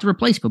was thought to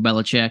replace Bill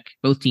Belichick.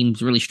 Both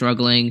teams really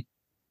struggling.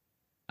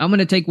 I'm going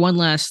to take one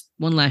last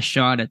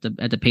shot at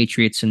the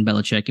Patriots and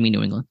Belichick. Give me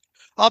New England.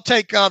 I'll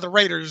take the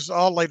Raiders.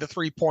 I'll lay the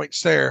 3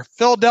 points there.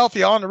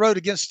 Philadelphia on the road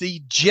against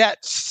the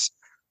Jets.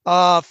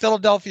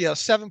 Philadelphia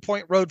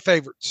 7-point road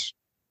favorites.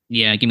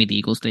 Yeah, give me the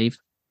Eagles, Dave.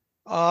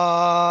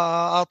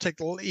 I'll take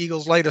the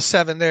Eagles lay to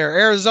 7 there.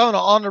 Arizona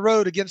on the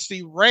road against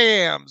the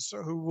Rams,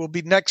 who will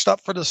be next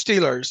up for the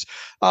Steelers.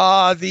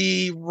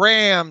 The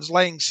Rams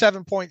laying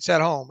 7 points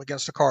at home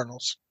against the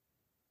Cardinals.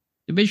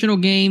 Divisional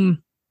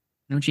game.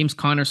 No, James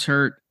Conner's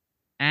hurt.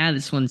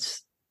 This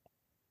one's.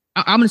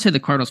 I'm going to say the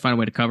Cardinals find a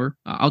way to cover.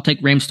 I'll take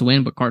Rams to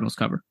win, but Cardinals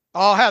cover.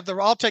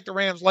 I'll take the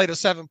Rams lay to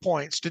 7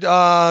 points.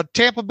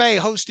 Tampa Bay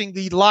hosting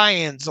the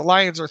Lions. The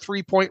Lions are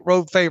 3-point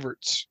road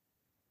favorites.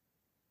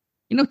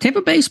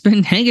 Tampa Bay's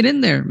been hanging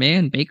in there,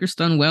 man. Baker's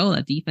done well.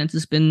 That defense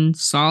has been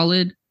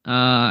solid.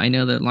 I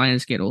know the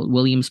Lions get old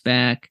Williams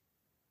back.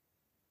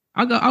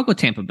 I'll go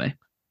Tampa Bay.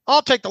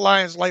 I'll take the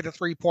Lions lay to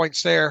 3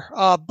 points there.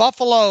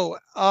 Buffalo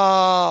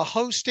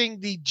hosting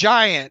the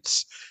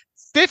Giants.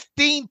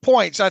 15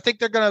 points. I think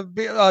they're going to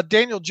be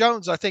Daniel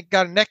Jones. I think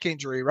got a neck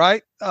injury,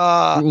 right?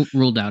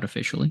 Ruled out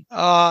officially.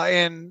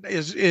 And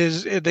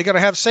is they going to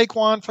have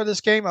Saquon for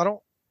this game? I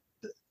don't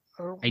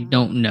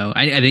know.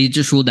 They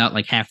just ruled out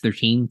like half their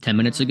team 10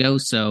 minutes ago,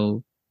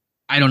 so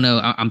I don't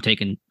know. I'm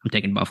taking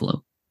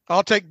Buffalo.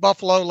 I'll take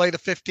Buffalo lay to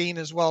 15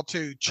 as well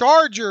too.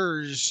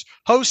 Chargers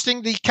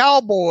hosting the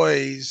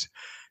Cowboys.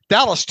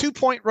 Dallas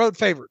 2-point road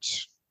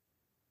favorites.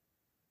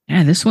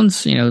 Yeah, this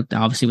one's,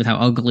 obviously with how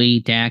ugly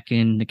Dak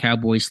and the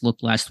Cowboys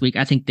looked last week.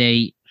 I think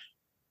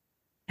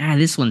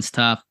this one's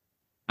tough.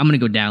 I'm going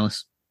to go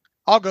Dallas.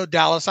 I'll go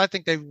Dallas. I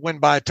think they win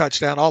by a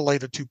touchdown. I'll lay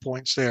the 2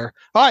 points there.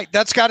 All right,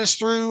 that's got us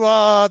through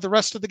the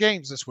rest of the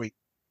games this week.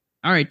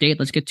 All right, Dave,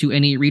 let's get to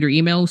any reader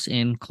emails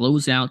and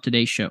close out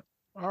today's show.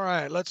 All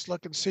right, let's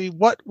look and see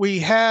what we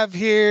have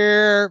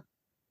here.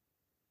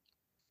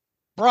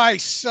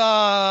 Bryce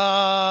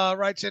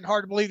writes in,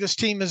 hard to believe this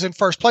team is in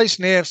first place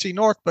in the AFC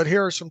North, but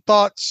here are some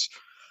thoughts.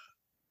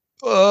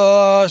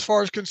 As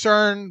far as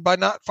concerned, by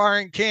not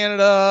firing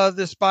Canada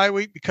this bye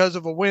week because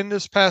of a win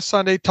this past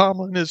Sunday,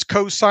 Tomlin is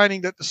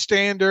co-signing that the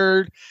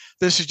standard.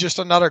 This is just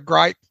another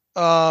gripe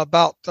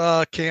about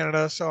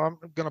Canada, so I'm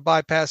going to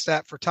bypass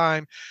that for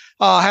time.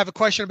 I have a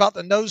question about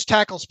the nose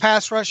tackles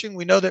pass rushing.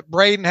 We know that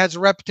Braden has a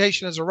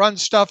reputation as a run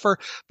stuffer,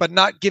 but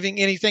not giving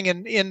anything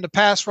in the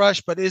pass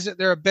rush. But isn't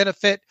there a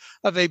benefit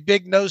of a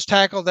big nose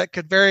tackle that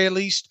could very at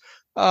least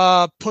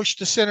push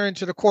the center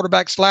into the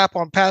quarterback's lap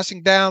on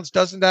passing downs?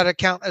 Doesn't that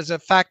account as an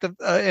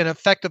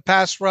effective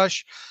pass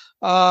rush?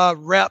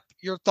 Rep,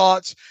 your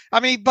thoughts?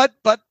 I mean, but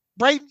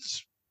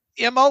Braden's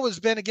MO has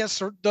been against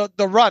the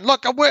run.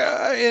 Look,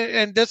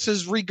 and this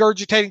is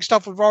regurgitating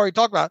stuff we've already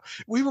talked about.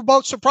 We were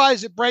both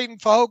surprised that Braden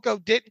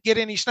Fehoko didn't get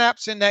any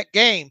snaps in that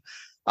game.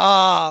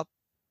 But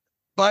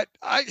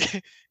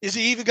is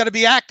he even going to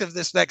be active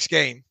this next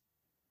game?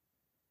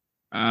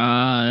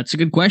 That's a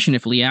good question.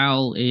 If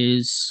Leal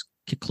is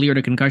cleared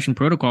a concussion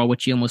protocol,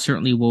 which he almost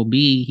certainly will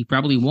be, he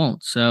probably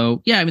won't.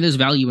 So, yeah, I mean, there's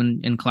value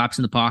in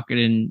collapsing the pocket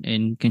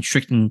and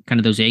constricting kind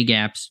of those A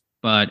gaps.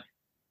 But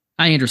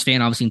I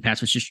understand, obviously, in pass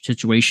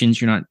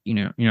situations, you're not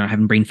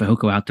having Braden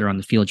Fehoko out there on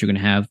the field. You're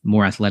going to have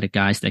more athletic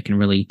guys that can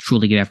really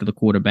truly get after the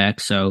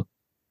quarterback. So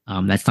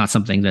that's not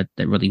something that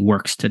really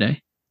works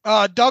today.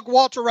 Doug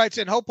Walter writes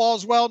in, hope all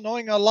is well,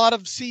 knowing a lot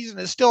of season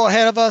is still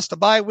ahead of us. The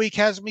bye week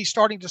has me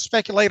starting to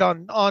speculate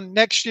on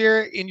next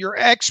year. In your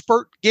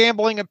expert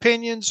gambling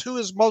opinions, who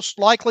is most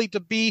likely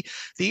to be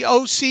the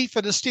OC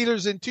for the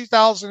Steelers in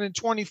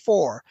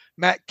 2024?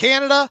 Matt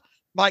Canada,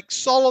 Mike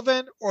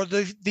Sullivan, or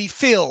the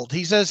field?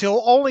 He says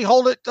he'll only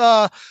hold it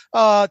to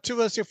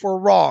us if we're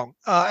wrong.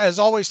 As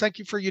always, thank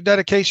you for your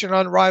dedication,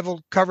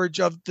 unrivaled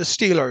coverage of the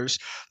Steelers.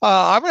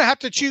 I'm going to have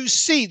to choose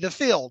C, the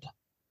field.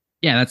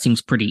 Yeah, that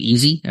seems pretty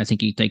easy. I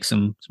think you take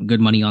some good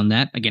money on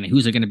that. Again,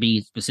 who's it going to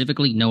be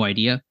specifically? No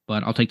idea,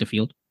 but I'll take the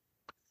field.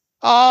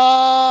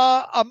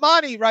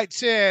 Amani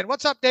writes in,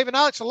 what's up, Dave and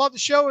Alex? I love the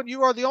show, and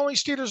you are the only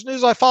Steelers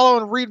news I follow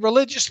and read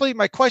religiously.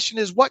 My question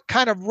is, what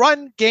kind of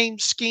run game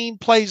scheme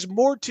plays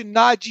more to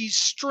Najee's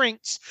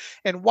strengths,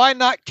 and why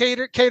not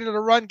cater the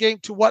run game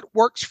to what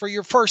works for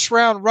your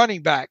first-round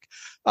running back?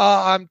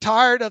 I'm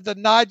tired of the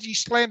Najee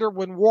slander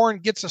when Warren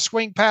gets a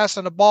swing pass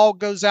and the ball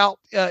goes out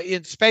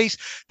in space.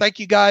 Thank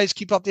you, guys.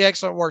 Keep up the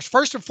excellent work.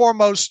 First and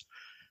foremost,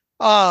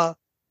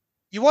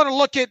 you want to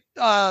look at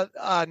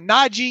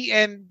Najee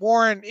and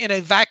Warren in a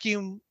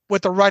vacuum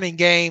with the running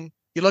game.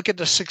 You look at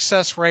the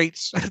success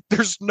rates.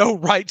 There's no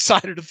right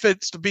side of the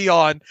fence to be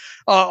on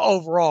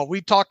overall.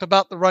 We talked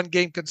about the run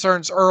game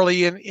concerns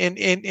early in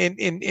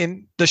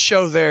the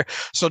show there,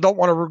 so don't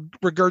want to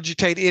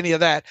regurgitate any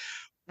of that.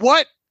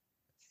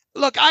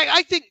 Look,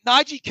 I think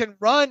Najee can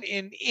run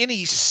in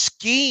any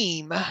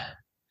scheme.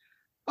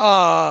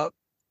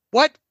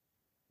 What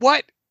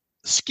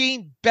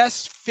scheme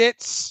best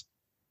fits?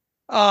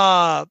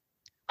 I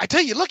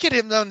tell you, look at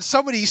him on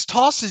some of these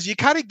tosses. You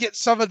kind of get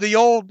some of the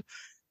old.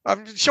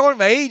 I'm showing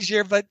my age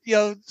here, but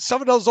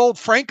some of those old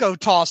Franco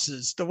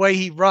tosses, the way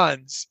he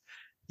runs,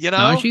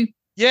 Najee?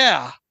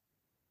 Yeah.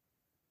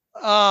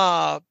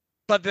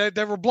 But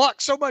they were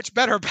blocked so much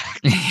better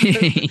back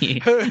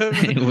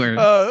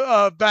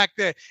back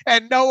then.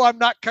 And no, I'm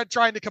not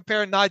trying to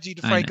compare Najee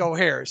to Franco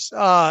Harris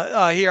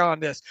here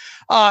on this.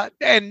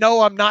 And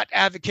no, I'm not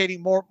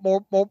advocating more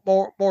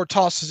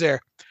tosses there.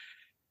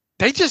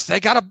 They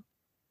got to.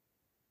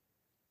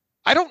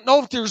 I don't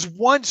know if there's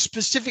one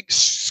specific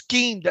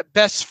scheme that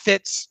best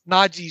fits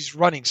Najee's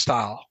running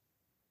style.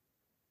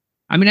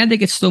 I mean, I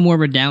think it's still more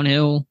of a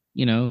downhill,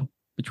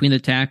 between the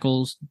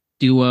tackles,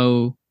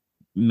 duo,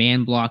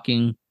 man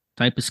blocking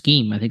type of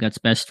scheme. I think that's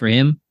best for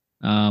him.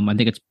 I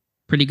think it's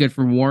pretty good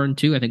for Warren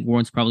too. I think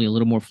Warren's probably a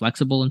little more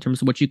flexible in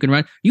terms of what you can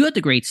run. You had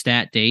the great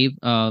stat, Dave.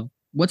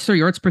 What's their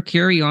yards per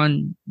carry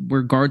on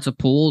where guards are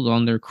pulled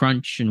on their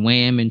crunch and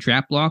wham and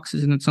trap blocks?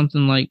 Isn't it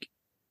something like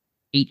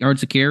 8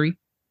 yards a carry?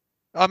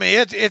 I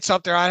mean, it's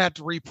up there. I'd have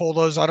to re-pull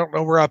those. I don't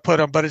know where I put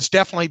them, but it's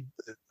definitely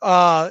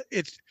they're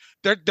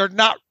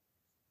not.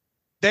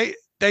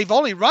 They've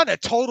only run a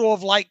total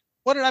of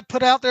what did I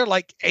put out there?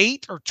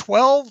 8 or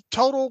 12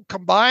 total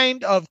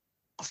combined of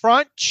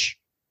crunch.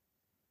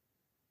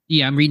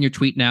 Yeah, I'm reading your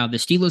tweet now. The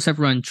Steelers have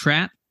run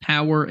trap,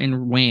 power,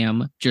 and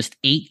wham just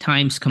 8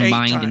 times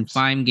combined in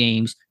 5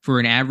 games for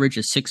an average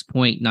of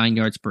 6.9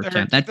 yards per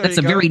attempt. That's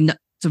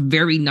a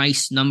very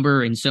nice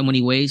number in so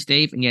many ways,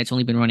 Dave. And yeah, it's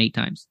only been run 8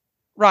 times.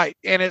 Right,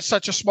 and it's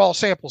such a small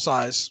sample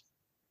size.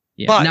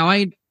 Yeah. But,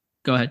 now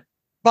go ahead.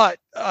 But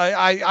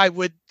I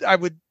would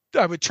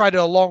try to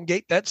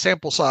elongate that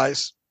sample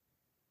size.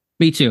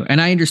 Me too.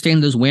 And I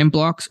understand those wham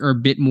blocks are a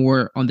bit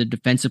more on the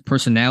defensive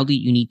personality.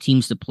 You need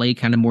teams to play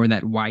kind of more in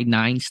that wide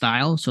 9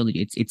 style, so that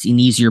it's an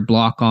easier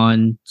block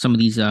on some of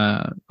these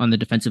on the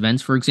defensive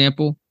ends, for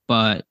example.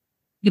 But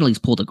you can at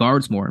least pull the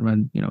guards more and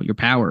run your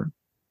power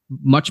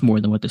much more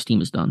than what this team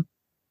has done.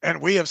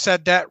 And we have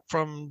said that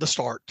from the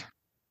start.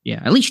 Yeah,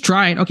 at least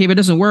try it. Okay, if it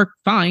doesn't work,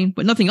 fine.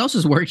 But nothing else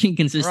is working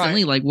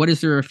consistently. Right. What is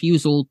their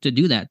refusal to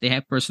do that? They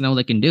have personnel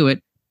that can do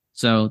it.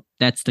 So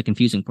that's the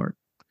confusing part.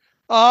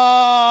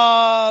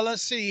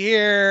 Let's see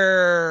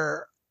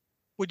here.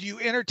 Would you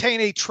entertain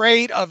a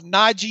trade of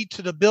Najee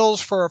to the Bills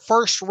for a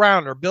first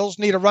rounder? Bills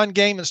need a run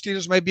game, and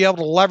Steelers may be able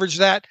to leverage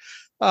that.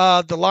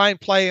 The line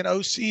play and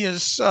OC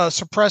is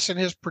suppressing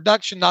his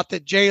production. Not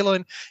that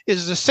Jalen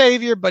is the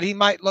savior, but he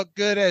might look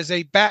good as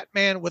a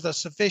Batman with a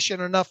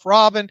sufficient enough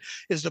Robin.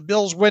 Is the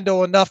Bills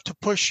window enough to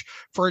push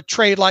for a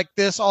trade like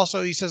this?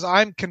 Also, he says,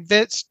 I'm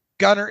convinced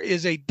Gunner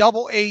is a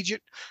double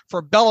agent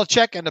for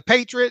Belichick and the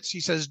Patriots. He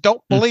says,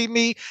 don't believe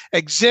me.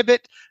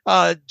 Exhibit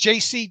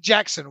J.C.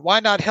 Jackson. Why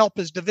not help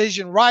his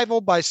division rival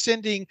by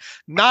sending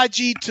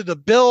Najee to the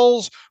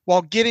Bills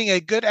while getting a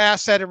good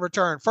asset in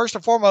return? First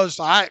and foremost,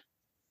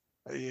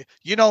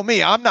 you know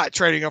me, I'm not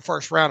trading a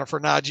first rounder for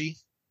Najee.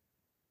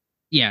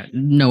 Yeah,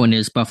 no one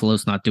is.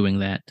 Buffalo's not doing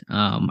that.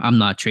 I'm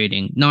not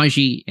trading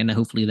Najee, and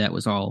hopefully that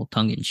was all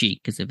tongue in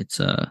cheek, because if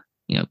it's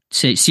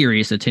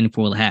serious, a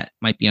tinfoil hat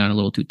might be on a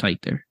little too tight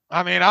there.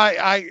 I mean,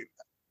 I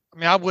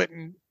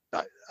wouldn't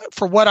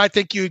for what I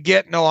think you'd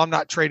get. No, I'm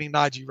not trading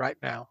Najee right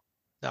now.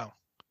 No.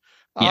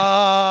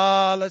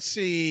 Yeah. Let's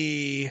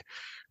see.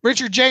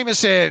 Richard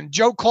Jameson,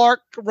 Joe Clark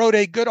wrote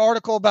a good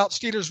article about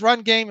Steelers'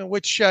 run game in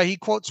which he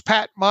quotes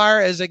Pat Meyer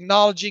as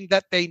acknowledging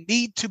that they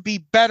need to be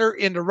better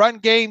in the run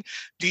game.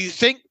 Do you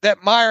think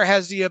that Meyer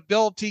has the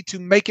ability to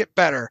make it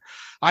better?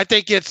 I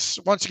think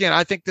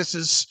I think this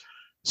is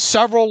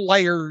several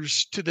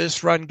layers to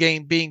this run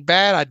game being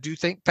bad. I do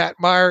think Pat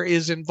Meyer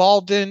is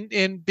involved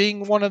in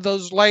being one of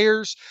those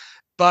layers,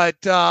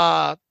 but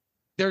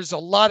there's a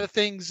lot of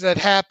things that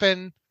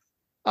happen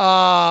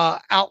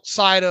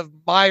outside of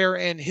Meyer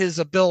and his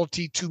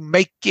ability to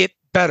make it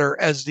better,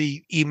 as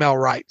the email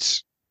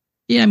writes.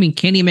 Yeah, I mean,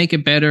 can he make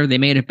it better? They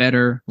made it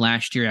better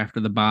last year after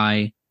the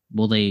bye.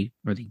 Are they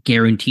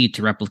guaranteed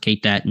to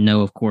replicate that?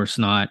 No, of course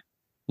not.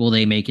 Will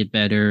they make it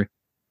better?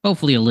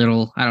 Hopefully a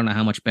little. I don't know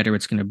how much better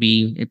it's going to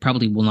be. It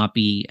probably will not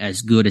be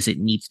as good as it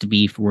needs to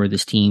be for where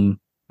this team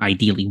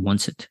ideally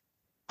wants it.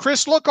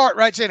 Chris Lookart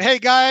writes in, hey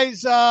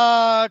guys,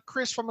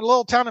 Chris from a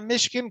little town in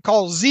Michigan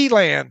called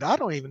Zeeland. I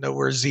don't even know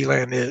where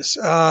Zeeland is.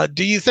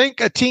 Do you think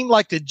a team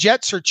like the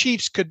Jets or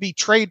Chiefs could be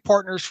trade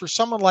partners for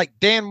someone like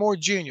Dan Moore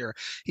Jr.?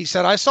 He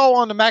said, I saw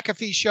on the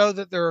McAfee show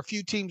that there are a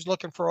few teams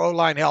looking for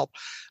O-line help.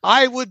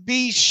 I would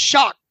be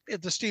shocked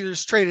if the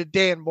Steelers traded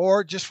Dan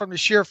Moore, just from the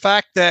sheer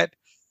fact that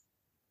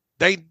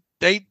they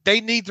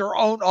need their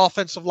own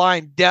offensive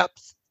line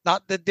depth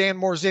Not that Dan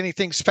Moore's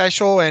anything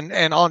special.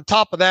 And on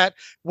top of that,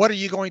 what are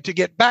you going to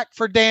get back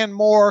for Dan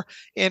Moore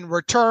in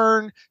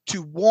return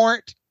to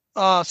warrant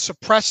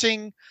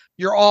suppressing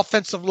your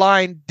offensive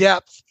line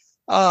depth?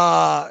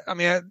 I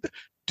mean,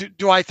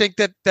 do I think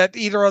that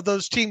either of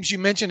those teams you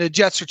mentioned, the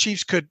Jets or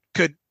Chiefs, could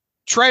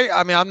trade?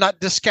 I mean, I'm not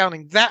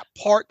discounting that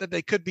part, that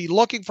they could be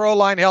looking for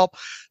O-line help.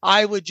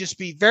 I would just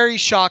be very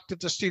shocked if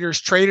the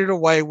Steelers traded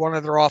away one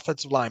of their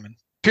offensive linemen,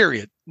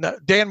 period. No,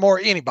 Dan Moore,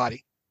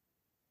 anybody.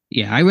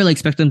 Yeah, I really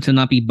expect them to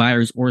not be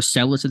buyers or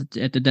sellers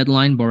at the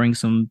deadline, barring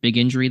some big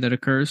injury that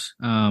occurs.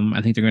 I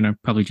think they're going to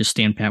probably just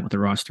stand pat with the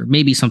roster.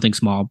 Maybe something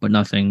small, but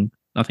nothing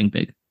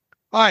big.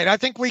 All right, I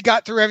think we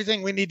got through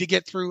everything we need to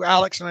get through,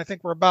 Alex, and I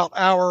think we're about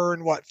hour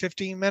and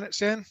 15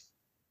 minutes in?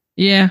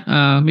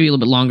 Yeah, maybe a little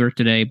bit longer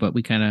today, but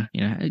we kind of,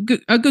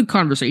 a good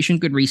conversation,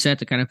 good reset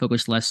to kind of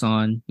focus less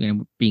on,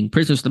 being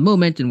prisoners of the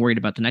moment and worried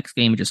about the next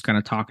game, and just kind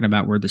of talking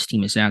about where this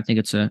team is at. I think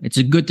it's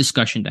a good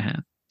discussion to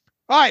have.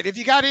 All right, if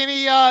you got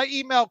any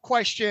email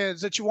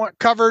questions that you want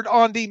covered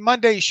on the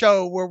Monday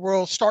show, where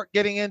we'll start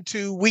getting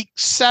into week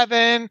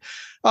 7,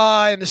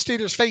 and the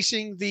Steelers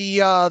facing the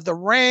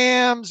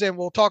Rams, and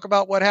we'll talk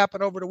about what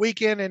happened over the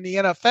weekend in the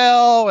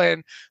NFL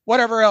and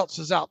whatever else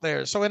is out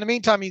there. So in the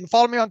meantime, you can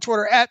follow me on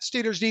Twitter at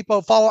Steelers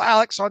Depot. Follow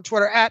Alex on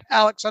Twitter at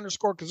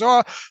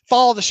Alex_Kozora.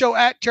 Follow the show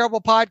at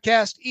Terrible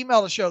Podcast.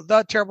 Email the show,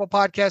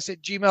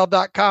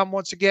 theterriblepodcast@gmail.com.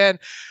 Once again,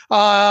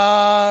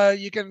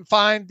 you can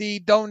find the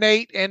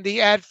donate and the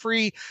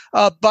ad-free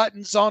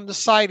buttons on the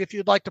site if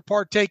you'd like to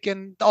partake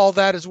in all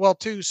that as well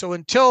too. So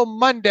until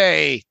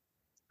Monday,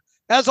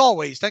 as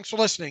always, thanks for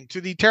listening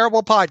to the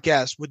Terrible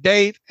Podcast with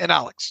Dave and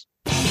Alex.